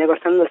कुराहरू भन्ने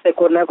गर्छन्, जस्तै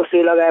कोरोनाको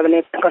सुई लगायो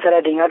भने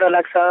कसैलाई ढिँगाटो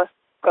लाग्छ,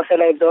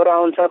 कसैलाई ज्वरो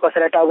आउँछ,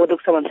 कसैलाई टाउको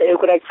दुख्छ भन्छ। यो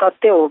कुरा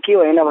सत्य हो कि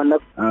होइन भन्दा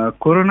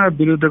कोरोना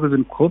विरुद्धको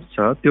जुन खोप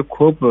छ त्यो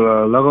खोप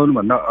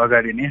लगाउनुभन्दा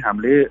अगाडि नै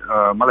हामीले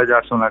मलाई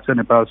जहाँसम्म लाग्छ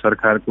नेपाल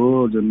सरकारको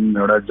जुन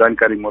एउटा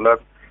जानकारीमूलक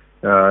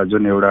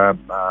जुन एउटा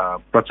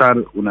प्रचार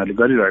उनीहरूले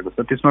गरिरहेको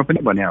छ त्यसमा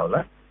पनि भन्या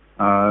होला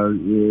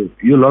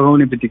यो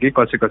लगाउने बित्तिकै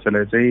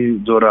कसैलाई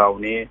चाहिँ ज्वरो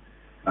आउने,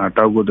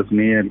 टाउको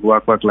दुख्ने,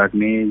 वाक वाक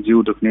लाग्ने,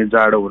 जिउ दुख्ने,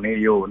 जाडो हुने,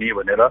 यो हुने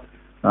भनेर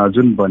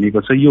जुन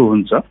भनेको छ यो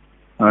हुन्छ,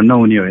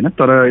 नहुने होइन।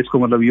 तर यसको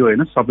मतलब यो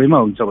होइन सबैमा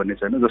हुन्छ भन्ने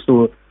छैन। जस्तो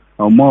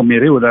म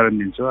मेरै उदाहरण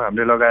दिन्छु,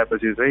 हामीले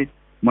लगाएपछि चाहिँ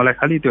मलाई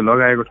खालि त्यो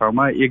लगाएको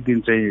ठाउँमा एक दिन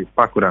चाहिँ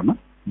पाखुरामा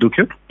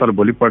दुख्यो, तर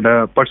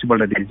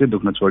पर्सिपल्टदेखि चाहिँ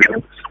दुख्न छोड्यो।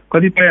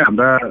 कतिपय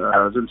हाम्रा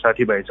जुन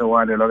साथीभाइ छ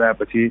उहाँले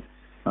लगाएपछि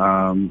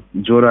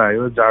ज्वरो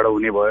आयो, जाडो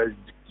हुने भयो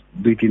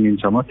 2-3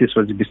 दिनसम्म,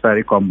 त्यसपछि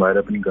बिस्तारै कम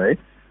भएर पनि गए।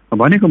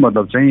 भनेको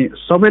मतलब चाहिँ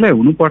सबैलाई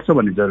हुनुपर्छ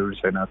भन्ने जरुरी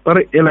छैन, तर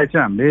यसलाई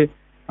चाहिँ हामीले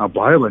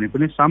भयो भने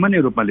पनि सामान्य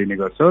रूपमा लिने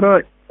गर्छौँ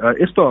र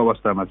यस्तो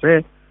अवस्थामा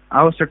चाहिँ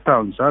आवश्यकता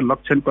अनुसार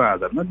लक्षणको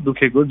आधारमा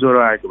दुखेको ज्वरो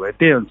आएको भए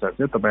त्यही अनुसार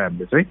चाहिँ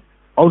तपाईँहरूले चाहिँ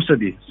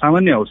औषधि,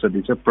 सामान्य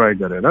औषधि चाहिँ प्रयोग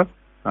गरेर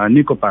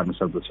निको पार्न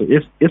सक्दछ।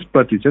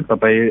 यसप्रति चाहिँ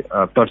तपाईँ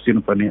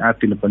तर्सिनुपर्ने,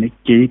 आत्तिनुपर्ने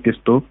केही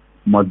त्यस्तो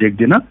म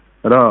देख्दिनँ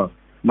र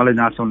मलाई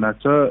जहाँसम्म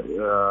लाग्छ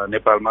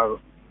नेपालमा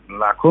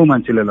लाखौँ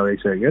मान्छेले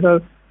लगाइसके र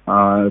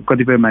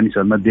कतिपय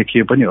मानिसहरूमा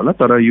देखियो पनि होला,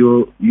 तर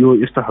यो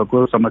यस्तो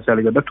खालको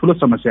समस्याले गर्दा ठुलो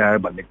समस्या आयो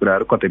भन्ने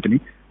कुराहरू कतै पनि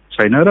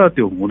छैन र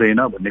त्यो हुँदैन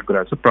भन्ने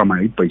कुरा चाहिँ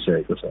प्रमाणित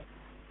भइसकेको छ।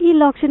 यी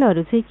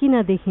लक्षणहरू चाहिँ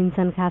किन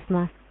देखिन्छन्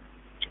खासमा?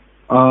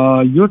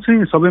 यो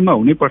चाहिँ सबैमा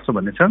हुनैपर्छ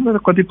भन्ने छ, तर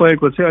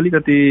कतिपयको चाहिँ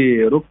अलिकति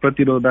रोग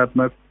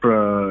प्रतिरोधात्मक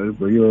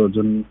यो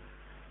जुन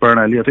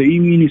प्रणाली अथवा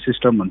इम्युनी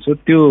सिस्टम भन्छ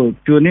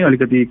त्यो नै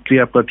अलिकति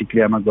क्रिया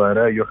प्रतिक्रियामा गएर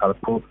यो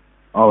खालको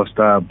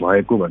अवस्था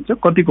भएको भन्छ।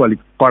 कतिको अलिक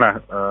कडा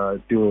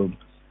त्यो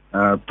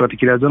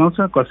प्रतिक्रिया जनाउँछ,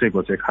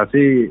 कसैको चाहिँ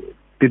खासै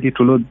त्यति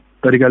ठुलो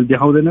तरिकाले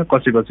देखाउँदैन,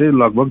 कसैको चाहिँ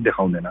लगभग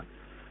देखाउँदैन।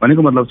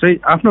 भनेको मतलब चाहिँ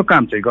आफ्नो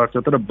काम चाहिँ गर्छ,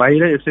 तर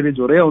बाहिर यसरी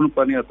ज्वरै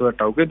आउनुपर्ने अथवा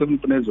टाउकै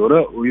दुख्नुपर्ने, ज्वरो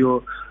यो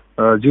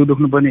जिउ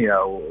दुख्नुपर्ने या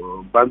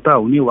बान्ता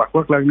हुने,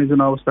 वाकवाक लाग्ने जुन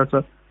अवस्था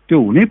छ त्यो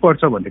हुनै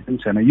पर्छ भन्ने पनि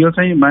छैन। यो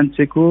चाहिँ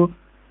मान्छेको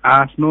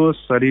आफ्नो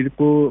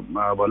शरीरको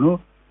भनौँ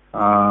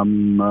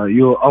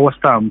यो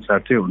अवस्था अनुसार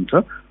चाहिँ हुन्छ।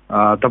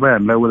 तपाईँ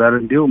हामीलाई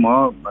उदाहरण दिउँ,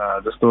 म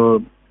जस्तो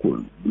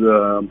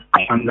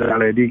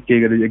यदि के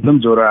गरी एकदम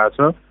ज्वरो आएछ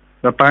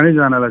र 5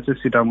 जनालाई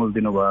चाहिँ सिटामोल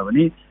दिनुभयो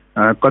भने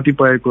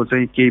कतिपयको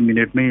चाहिँ केही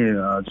मिनटमै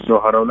ज्वरो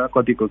हराउला,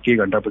 कतिको केही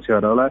घन्टापछि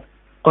हराउला,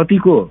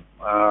 कतिको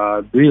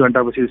 2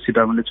 घन्टापछि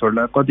सिटामोलले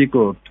छोड्ला,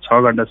 कतिको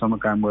 6 घन्टासम्म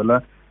काम गर्ला,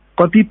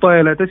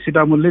 कतिपयलाई चाहिँ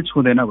सिटामोलले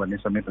छुँदैन भन्ने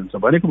समेत हुन्छ।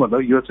 भनेको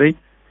मतलब यो चाहिँ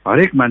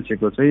हरेक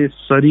मान्छेको चाहिँ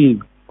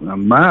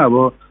शरीरमा अब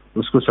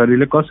उसको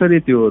शरीरले कसरी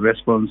त्यो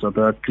रेस्पोन्स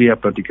अथवा क्रिया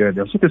प्रतिक्रिया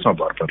दिन्छ त्यसमा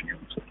भर पर्ने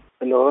हुन्छ।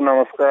 हेलो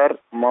नमस्कार,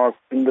 म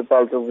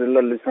सिन्धुपाल्चोक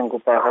जिल्ला लिसङको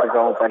पाखर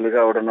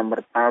गाउँपालिका वडा नम्बर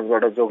 5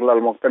 बाट जोगलाल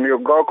मोक्तान। यो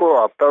गएको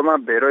हप्तामा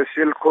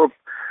भेरोसिल खोप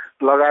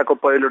लगाएको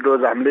पहिलो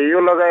डोज हामीले यो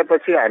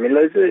लगाएपछि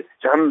हामीलाई चाहिँ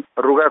झन्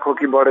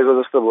रुगाखोकी बढेको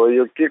जस्तो भयो।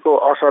 यो के को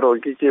असर हो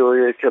कि के हो,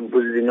 यो एकखेप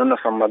बुझिदिनु न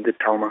सम्बन्धित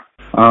ठाउँमा।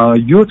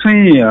 यो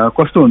चाहिँ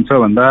कस्तो हुन्छ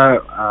भन्दा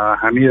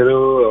हामीहरू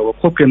अब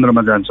खोप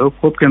केन्द्रमा जान्छौँ,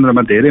 खोप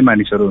केन्द्रमा धेरै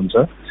मानिसहरू हुन्छ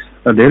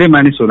र धेरै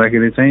मानिस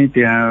हुँदाखेरि चाहिँ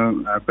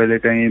त्यहाँ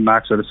कहिलेकाहीँ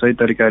मास्कहरू सही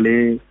तरिकाले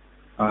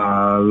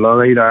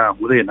लगाइरह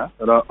हुँदैन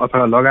र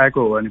अथवा लगाएको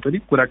हो भने पनि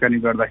कुराकानी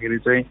गर्दाखेरि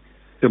चाहिँ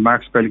त्यो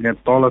मास्क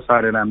कहिलेकाहीँ तल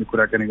सारेर हामी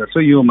कुराकानी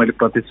गर्छौँ। यो मैले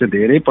प्रत्यक्ष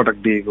धेरै पटक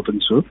दिएको पनि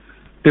छु,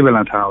 त्यो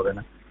बेला थाहा हुँदैन।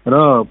 र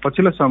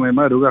पछिल्लो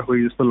समयमा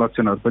रुगाखोकी जस्तो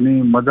लक्षणहरू पनि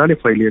मजाले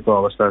फैलिएको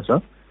अवस्था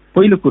छ।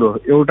 पहिलो कुरो,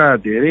 एउटा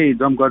धेरै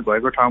जमघट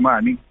भएको ठाउँमा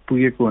हामी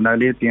पुगेको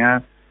हुनाले त्यहाँ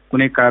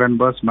कुनै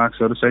कारणवश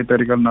मास्कहरू सही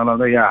तरिकाले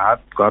नलाउँदा या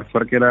हात घर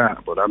फर्केर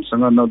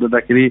राम्रोसँग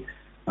नधुँदाखेरि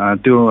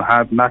त्यो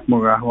हात नाकमा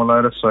आँखामा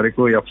लगाएर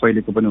सरेको या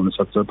फैलेको पनि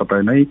हुनसक्छ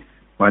तपाईँ नै।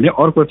 भने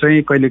अर्को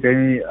चाहिँ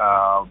कहिलेकाहीँ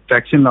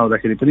भ्याक्सिन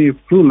लाउँदाखेरि पनि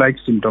फ्लू लाइक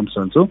सिम्टम्स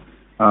हुन्छ,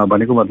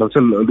 भनेको मतलब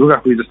चाहिँ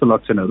रुगाखोकी जस्तो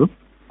लक्षणहरू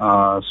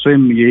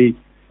स्वयं यही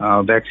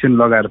भ्याक्सिन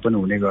लगाएर पनि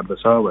हुने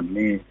गर्दछ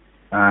भन्ने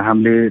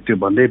हामीले त्यो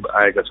भन्दै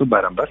आएका छौँ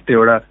बारम्बार। त्यो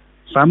एउटा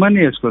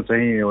सामान्य यसको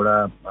चाहिँ एउटा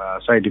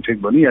साइड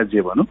इफेक्ट भनौँ या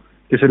जे भनौँ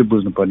त्यसरी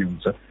बुझ्नुपर्ने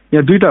हुन्छ।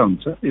 यहाँ दुईवटा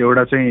हुन्छ,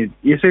 एउटा चाहिँ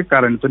यसै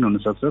कारण पनि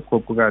हुनसक्छ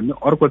खोपको कारणले,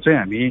 अर्को चाहिँ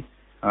हामी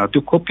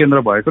त्यो खोप केन्द्र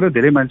भएको र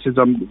धेरै मान्छे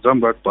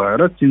जमघट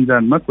भएर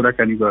चिनजानमा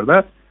कुराकानी गर्दा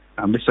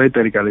हामीले सही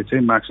तरिकाले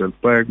चाहिँ मास्कहरू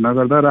प्रयोग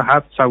नगर्दा र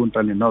हात साबुन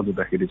पानीले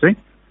नधुँदाखेरि चाहिँ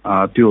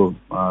त्यो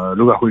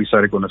रुगाखोकी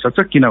सरेको हुनसक्छ।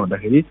 किन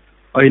भन्दाखेरि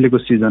अहिलेको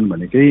सिजन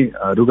भनेकै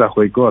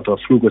रुगाखोकीको अथवा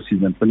फ्लूको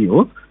सिजन पनि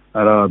हो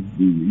र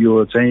यो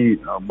चाहिँ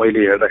मैले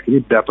हेर्दाखेरि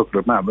व्यापक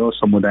रूपमा हाम्रो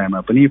समुदायमा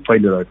पनि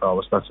फैलिरहेको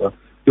अवस्था छ,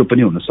 त्यो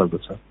पनि हुन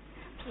सक्दछ।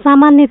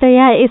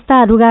 सामान्यतया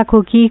यस्ता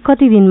रुगाखोकी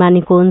कति दिनमा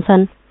निको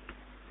हुन्छन्?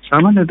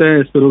 सामान्यतया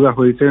यस्तो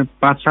रुगाखोकी चाहिँ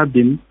 5-7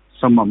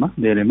 दिनसम्ममा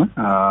धेरैमा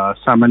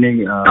सामान्य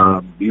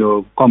यो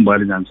कम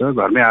भएर जान्छ।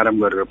 घरमै आराम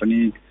गरेर पनि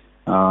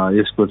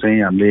यसको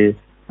चाहिँ हामीले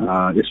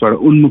यसबाट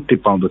उन्मुक्ति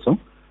पाउँदछौँ।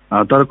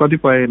 तर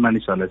कतिपय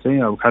मानिसहरूलाई चाहिँ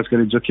अब खास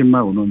गरी जोखिममा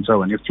हुनुहुन्छ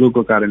भने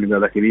फ्लूको कारणले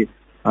गर्दाखेरि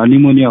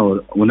निमोनिया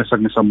हुन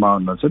सक्ने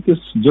सम्भावना छ। त्यो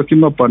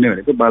जोखिममा पर्ने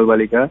भनेको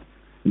बालबालिका,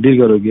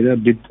 दीर्घरोगी र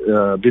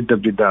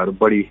वृद्धहरू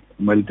बढी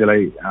मैले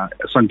त्यसलाई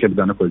सङ्केत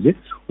गर्न खोजेँ।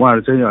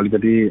 उहाँहरू चाहिँ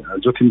अलिकति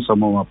जोखिम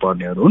समूहमा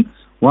पर्नेहरू हुन्।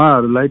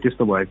 उहाँहरूलाई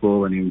त्यस्तो भएको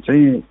हो भने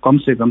चाहिँ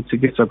कमसेकम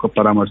चिकित्सकको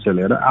परामर्श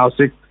लिएर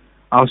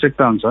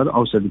आवश्यकता अनुसार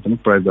औषधि पनि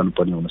प्रयोग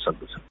गर्नुपर्ने हुन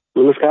सक्दछ।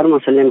 नमस्कार, म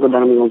सल्यानको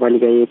दार्मा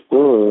गाउँपालिका 1 को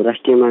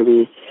राष्ट्रिय मावि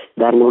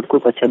दार्माकोटको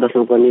कक्षा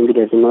 10मा पढ्ने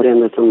विद्यार्थी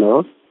नरेन्द्र चन्द हो।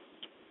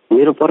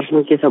 मेरो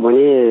प्रश्न के छ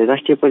भने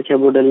राष्ट्रिय परीक्षा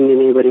बोर्डले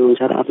निर्णय गरे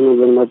अनुसार आफ्नो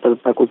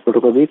जन्मदत्ताको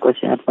फोटोकपी,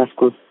 कक्षा 8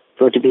 पासको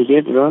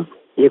सर्टिफिकेट र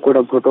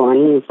 1वटा फोटो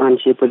अनि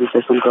 500 परीक्षा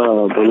शुल्क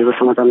भनेको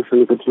समाचार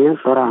सुनेको थिएँ।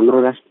 तर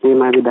हाम्रो राष्ट्रिय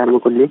मावि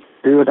दार्माकोटले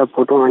 2वटा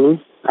फोटो अनि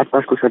 8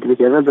 पासको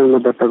सर्टिफिकेट र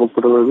जन्मदत्ताको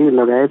फोटोकपी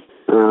लगायत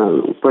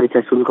परीक्षा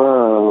शुल्क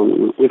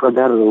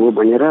 1000 हो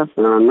भनेर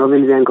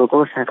नोबेल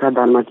ब्याङ्कको शाखा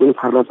दार्मा 3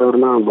 फार्ला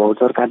चौरमा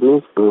भाउचर काट्नु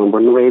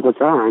भन्नुभएको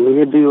छ।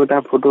 हामीले 2वटा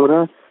फोटो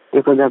र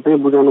 1000 पनि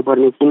बुझाउनु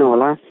पर्ने किन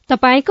होला?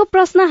 तपाईको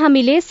प्रश्न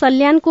हामीले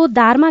सल्यानको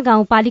दार्मा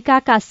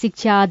गाउँपालिकाका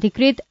शिक्षा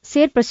अधिकृत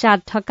शेरप्रसाद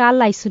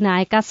ढकाललाई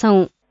सुनाएका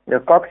छौं।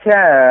 कक्षा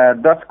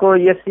 10 को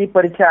एससी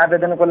परीक्षा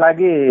आवेदनको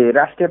लागि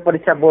राष्ट्रिय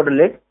परीक्षा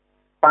बोर्डले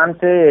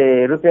 500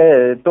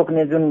 रुपियाँ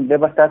तोक्ने जुन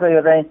व्यवस्था छ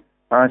यो चाहिँ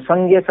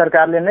संघीय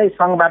सरकारले नै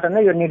संघबाट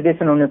नै यो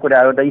निर्देशन हुने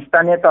कुरा हो।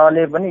 स्थानीय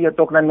तहले पनि यो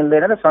तोक्न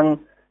मिल्दैन र संघ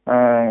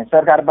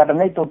सरकारबाट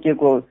नै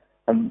तोकिएको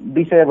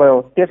विषय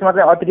भयो। त्यसमा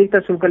चाहिँ अतिरिक्त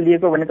शुल्क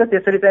लिएको भने त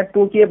त्यसरी चाहिँ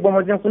तोकिए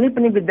बमोजिम कुनै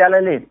पनि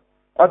विद्यालयले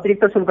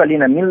अतिरिक्त शुल्क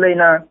लिन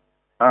मिल्दैन।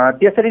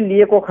 त्यसरी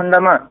लिएको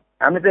खण्डमा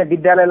हामीले चाहिँ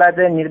विद्यालयलाई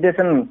चाहिँ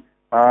निर्देशन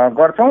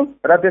गर्छौँ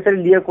र त्यसरी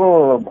लिएको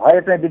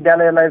भए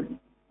चाहिँ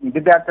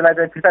विद्यार्थीलाई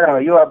चाहिँ फिर्ता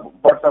यो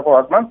वर्षको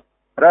हकमा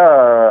र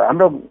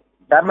हाम्रो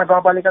दार्मा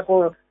गाउँपालिकाको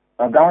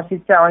गाउँ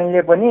शिक्षा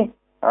ऐनले पनि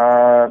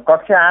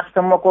कक्षा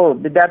 8सम्मको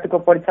विद्यार्थीको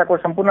परीक्षाको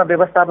सम्पूर्ण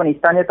व्यवस्थापन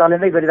स्थानीय तहले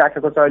नै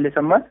गरिराखेको छ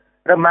अहिलेसम्म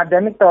र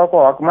माध्यमिक तहको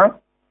हकमा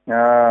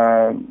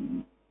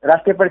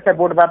राष्ट्रिय परीक्षा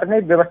बोर्डबाट नै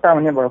व्यवस्था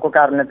हुने भएको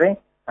कारणले चाहिँ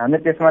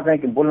हामीले त्यसमा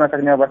चाहिँ बोल्न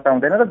सक्ने अवस्था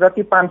हुँदैन र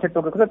जति 500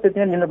 तोकेको छ त्यति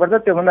नै लिनुपर्छ।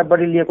 त्योभन्दा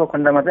बढी लिएको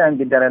खण्डमा चाहिँ हामी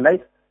विद्यालयलाई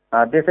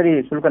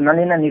त्यसरी शुल्क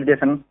नलिन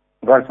निर्देशन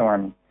गर्छौँ।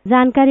 हामी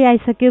जानकारी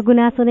आइसक्यो,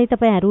 गुनासो नै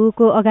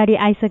तपाईँहरूको अगाडि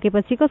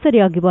आइसकेपछि कसरी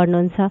अघि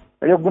बढ्नुहुन्छ?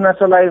 यो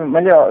गुनासोलाई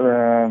मैले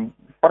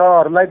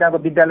परहरूलाई त्यहाँको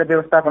विद्यालय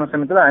व्यवस्थापन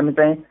समितिलाई हामी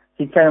चाहिँ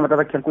शिक्षा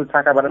तथा खेलकुद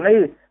शाखाबाट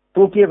नै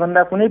तोकिए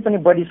भन्दा कुनै पनि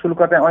बढी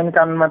शुल्क चाहिँ ऐन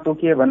कानुनमा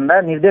तोकिए भन्दा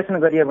निर्देशन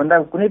गरिए भन्दा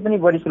कुनै पनि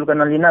बढी शुल्क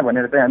नलिन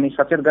भनेर चाहिँ हामी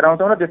सचेत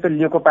गराउँछौँ र त्यस्तो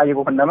लिएको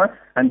पाइएको खण्डमा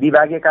हामी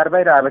विभागीय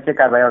कारबाही र आवश्यक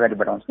कारबाही अगाडि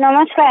बढाउँछौँ।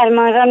 नमस्कार, म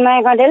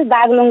रन्माया गडेल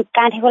बागलुङ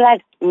काठेखोला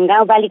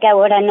गाउँपालिका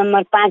वडा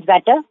नम्बर 5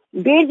 बाट।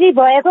 वृद्धि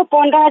भएको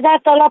 15,000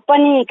 तलब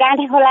पनि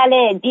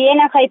काठेखोलाले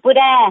दिएन, खै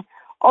पुरा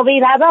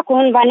अभिभावक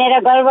हुन् भनेर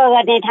गर्व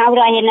गर्ने ठाउँ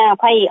रहेन,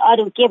 खै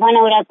अरू के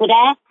भनौँ र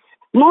कुरा।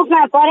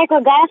 मुखमा परेको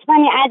गाँस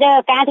पनि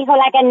आज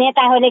काठेखोलाका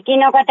नेताहरूले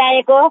किन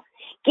कटाएको?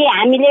 के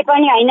हामीले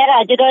पनि होइन र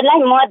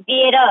हजुरहरूलाई मत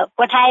दिएर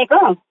पठाएको?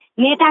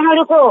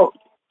 नेताहरूको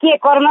के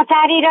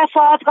कर्मचारी र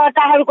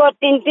सहजकर्ताहरूको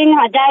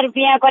 3,000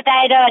 रुपियाँ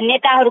कटाएर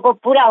नेताहरूको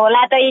पुरा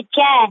होला त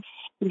इच्छा?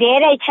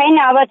 धेरै छैन,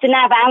 अब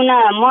चुनाव आउन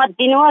मत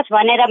दिनुहोस्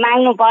भनेर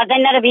माग्नु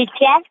पर्दैन र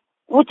भिक्षा?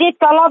 उचित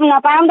तलब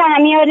नपाउँदा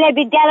हामीहरूले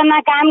विद्यालयमा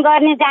काम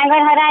गर्ने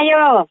जाँगर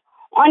हरायो।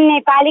 अन्य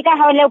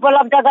पालिकाहरूले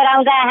उपलब्ध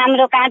गराउँदा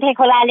हाम्रो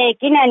काठेखोलाले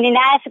किन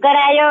निराश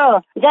गरायो?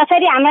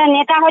 जसरी हाम्रा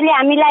नेताहरूले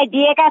हामीलाई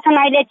दिएका छन्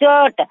अहिले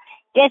चोट,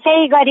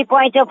 त्यसै गरी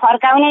पैँचो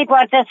फर्काउनै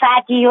पर्छ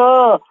साथी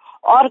हो।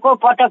 अर्को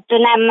पटक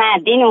चुनावमा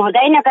दिनु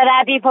हुँदैन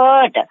कदापि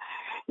भोट,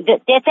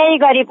 त्यसै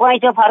गरी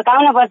पैँचो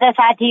फर्काउनु पर्छ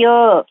साथी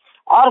हो।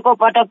 अर्को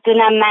पटक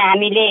चुनावमा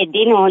हामीले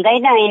दिनु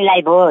हुँदैन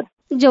यिनलाई भोट।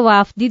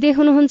 जवाफ दिँदै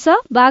हुनुहुन्छ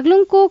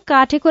बागलुङको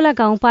काठेखोला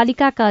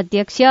गाउँपालिकाका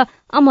अध्यक्ष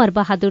अमर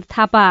बहादुर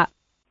थापा।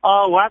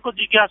 उहाँको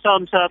जिज्ञासा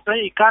अनुसार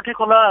चाहिँ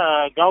काठेखोला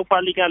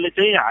गाउँपालिकाले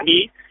चाहिँ हामी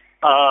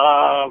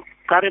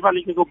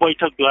कार्यपालिकाको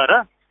बैठकद्वारा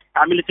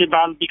हामीले चाहिँ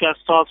बाल विकास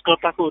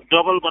सहजकर्ताको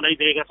डबल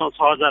बनाइदिएका छौँ।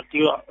 6,000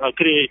 थियो,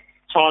 के अरे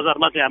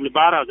 6,000मा चाहिँ हामीले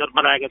 12,000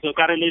 बनाएका छौँ।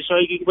 कार्यालय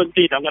सहयोगी पनि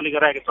त्यही ढङ्गले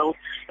गराएका छौँ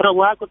र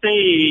उहाँको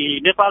चाहिँ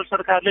नेपाल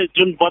सरकारले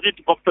जुन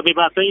बजेट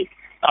वक्तव्यमा चाहिँ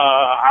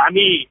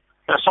हामी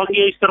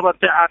सङ्घीय स्तरमा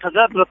चाहिँ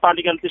 8,000 र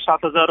पालिकाले चाहिँ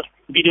 7,000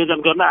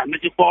 विनियोजन गर्न हामीले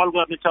चाहिँ पहल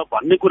गर्नेछ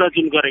भन्ने कुरा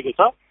जुन गरेको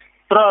छ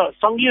र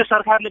सङ्घीय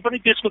सरकारले पनि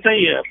त्यसको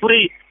चाहिँ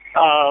पुरै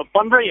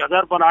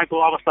 15,000 बनाएको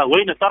अवस्था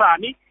होइन। तर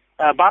हामी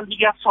बाल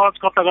विकास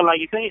सहजकर्ताको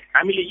लागि चाहिँ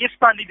हामीले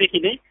यसपालिदेखि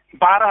नै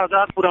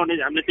 12,000 पुर्याउने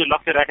हामीले त्यो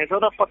लक्ष्य राखेका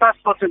छौँ र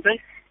 50% चाहिँ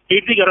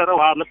वृद्धि गरेर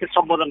उहाँहरूलाई चाहिँ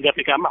सम्बोधन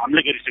गर्ने काम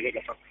हामीले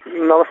गरिसकेका छौँ।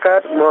 नमस्कार,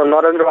 म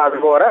नरेन्द्र बहादुर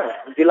बोहरा,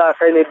 जिल्ला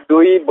सैनिक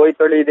 2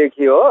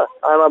 बैतडीदेखि हो।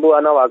 आमा बुवा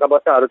नभएका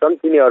बच्चाहरू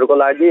छन्, तिनीहरूको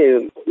लागि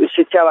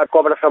शिक्षा वा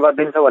कपडा सपा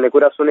दिन्छ भन्ने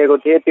कुरा सुनेको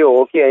थिएँ, त्यो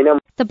हो कि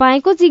होइन?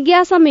 तपाईँको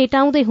जिज्ञासा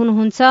मेटाउँदै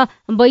हुनुहुन्छ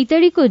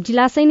बैतडीको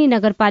जिल्लासैनी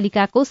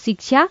नगरपालिकाको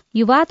शिक्षा,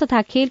 युवा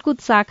तथा खेलकुद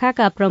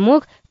शाखाका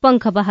प्रमुख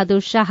पंख बहादुर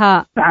शाह।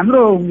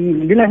 हाम्रो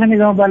जिल्लासैनी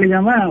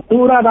गाउँपालिकामा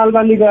पुरा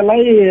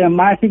बालबालिकालाई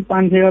मासिक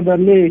 500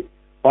 दरले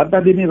भत्ता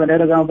दिने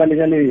भनेर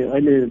गाउँपालिकाले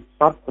अहिले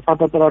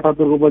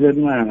 77-78 को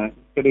बजेटमा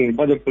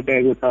बजेट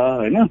छुट्याएको छ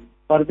होइन।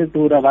 प्रत्येक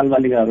पुरा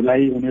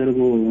बालबालिकाहरूलाई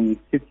उनीहरूको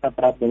शिक्षा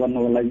प्राप्त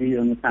गर्नको लागि,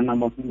 खाना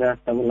बस्ने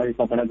व्यवस्थाको लागि,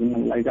 कपडा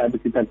किन्नको लागि, आदि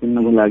किताब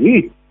किन्नको लागि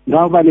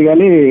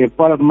गाउँपालिकाले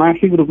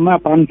मासिक रूपमा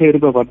 500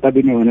 रुपियाँ भत्ता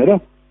दिने भनेर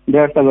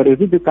व्यवस्था गरेको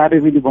थियो। त्यो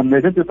कार्यविधि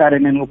बन्दैछ, त्यो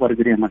कार्यान्वयनको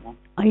प्रक्रियामा छ।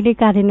 अहिले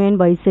कार्यान्वयन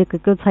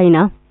भइसकेको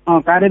छैन,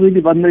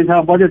 कार्यविधि बन्दैछ।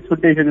 बजेट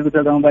छुट्याइसकेको छ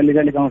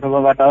गाउँपालिकाले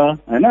गाउँसभाबाट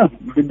होइन।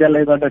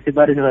 विद्यालयबाट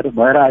सिफारिस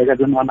भएर आएका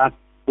जुन अनाथ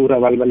पुरा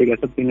बालबालिका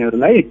छ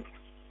तिनीहरूलाई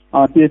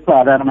त्यसको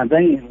आधारमा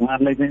चाहिँ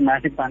उहाँहरूलाई चाहिँ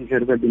मासिक 500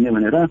 रुपियाँ दिने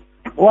भनेर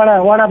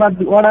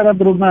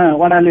वडागत रूपमा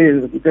वडाले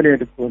के अरे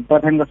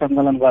तथ्याङ्क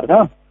सङ्कलन गर्छ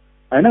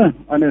होइन।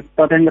 अनि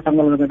तथ्याङ्क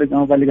सङ्कलन गर्दै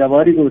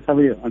गाउँपालिकाभरिको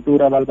सबै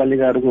पुरा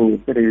बालबालिकाहरूको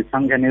के अरे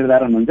सङ्ख्या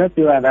निर्धारण हुन्छ।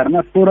 त्यो आधारमा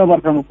 16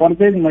 वर्षमा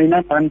प्रत्येक महिना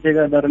 500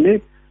 का दरले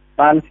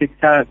बाल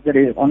शिक्षा के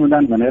अरे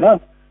अनुदान भनेर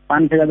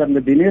 500 का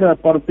दरले दिने र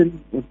प्रत्येक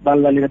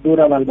बालबालिका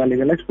पुरा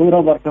बालबालिकालाई 16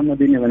 वर्षमा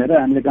दिने भनेर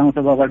हामीले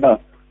गाउँसभाबाट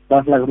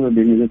 10 लाख रुपियाँ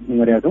दिने जोड्ने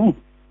गरेका छौँ।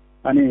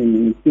 अनि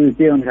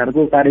त्यो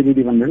अनुसारको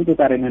कार्यविधि भन्दैछ, त्यो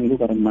कार्यान्वयनको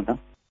क्रममा छ।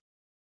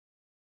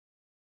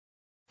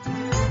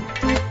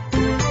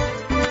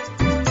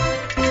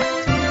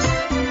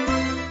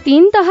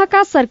 तीन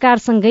तहका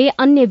सरकारसँगै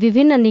अन्य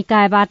विभिन्न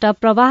निकायबाट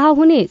प्रवाह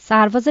हुने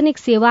सार्वजनिक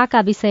सेवाका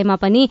विषयमा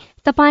पनि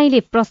तपाईले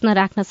प्रश्न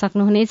राख्न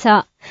सक्नुहुनेछ।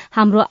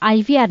 हाम्रो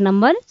आइभीआर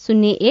नम्बर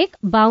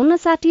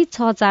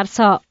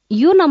 01-5260-646।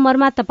 यो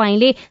नम्बरमा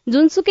तपाईले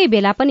जुनसुकै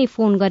बेला पनि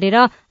फोन गरेर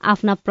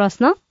आफ्ना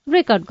प्रश्न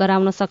रेकर्ड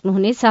गराउन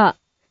सक्नुहुनेछ।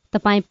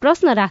 तपाई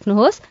प्रश्न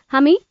राख्नुहोस्,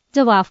 हामी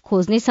जवाफ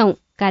खोज्नेछौ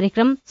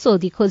कार्यक्रम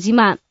सोधी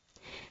खोजीमा।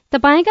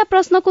 तपाईका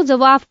प्रश्नको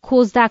जवाफ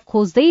खोज्दा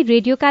खोज्दै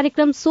रेडियो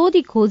कार्यक्रम सोधी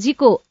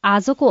खोजीको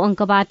आजको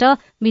अंकबाट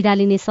बिदा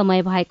लिने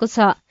समय भएको छ।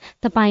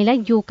 तपाईलाई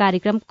यो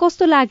कार्यक्रम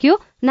कस्तो लाग्यो?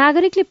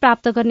 नागरिकले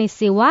प्राप्त गर्ने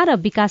सेवा र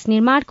विकास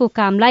निर्माणको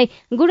कामलाई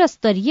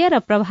गुणस्तरीय र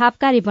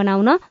प्रभावकारी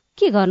बनाउन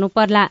के गर्नु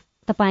पर्ला?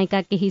 तपाईका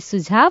केही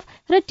सुझाव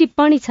र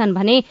टिप्पणी छन्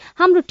भने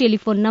हाम्रो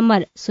टेलिफोन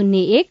नम्बर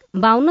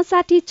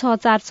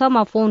 01-5260-646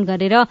 मा फोन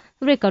गरेर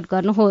रेकर्ड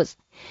गर्नुहोस्।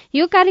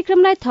 यो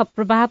कार्यक्रमलाई थप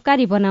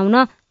प्रभावकारी बनाउन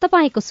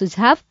तपाईको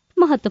सुझाव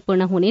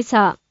महत्वपूर्ण हुनेछ।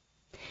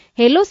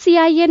 हेलो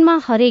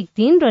सीआईएनमा हरेक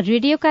दिन र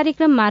रेडियो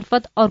कार्यक्रम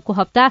मार्फत अर्को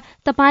हप्ता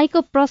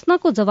तपाईको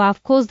प्रश्नको जवाफ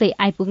खोज्दै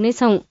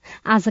आइपुग्नेछौ।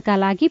 आजका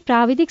लागि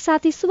प्राविधिक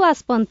साथी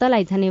सुभाष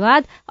पन्तलाई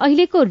धन्यवाद।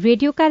 अहिलेको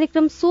रेडियो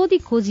कार्यक्रम सोधी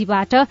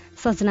खोजीबाट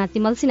सजना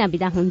तिमल सिन्हा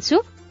बिदा हुन्छु।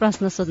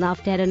 प्रश्न सोध्न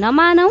अप्ठ्यारो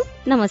नमानौ।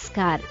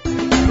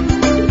 नमस्कार।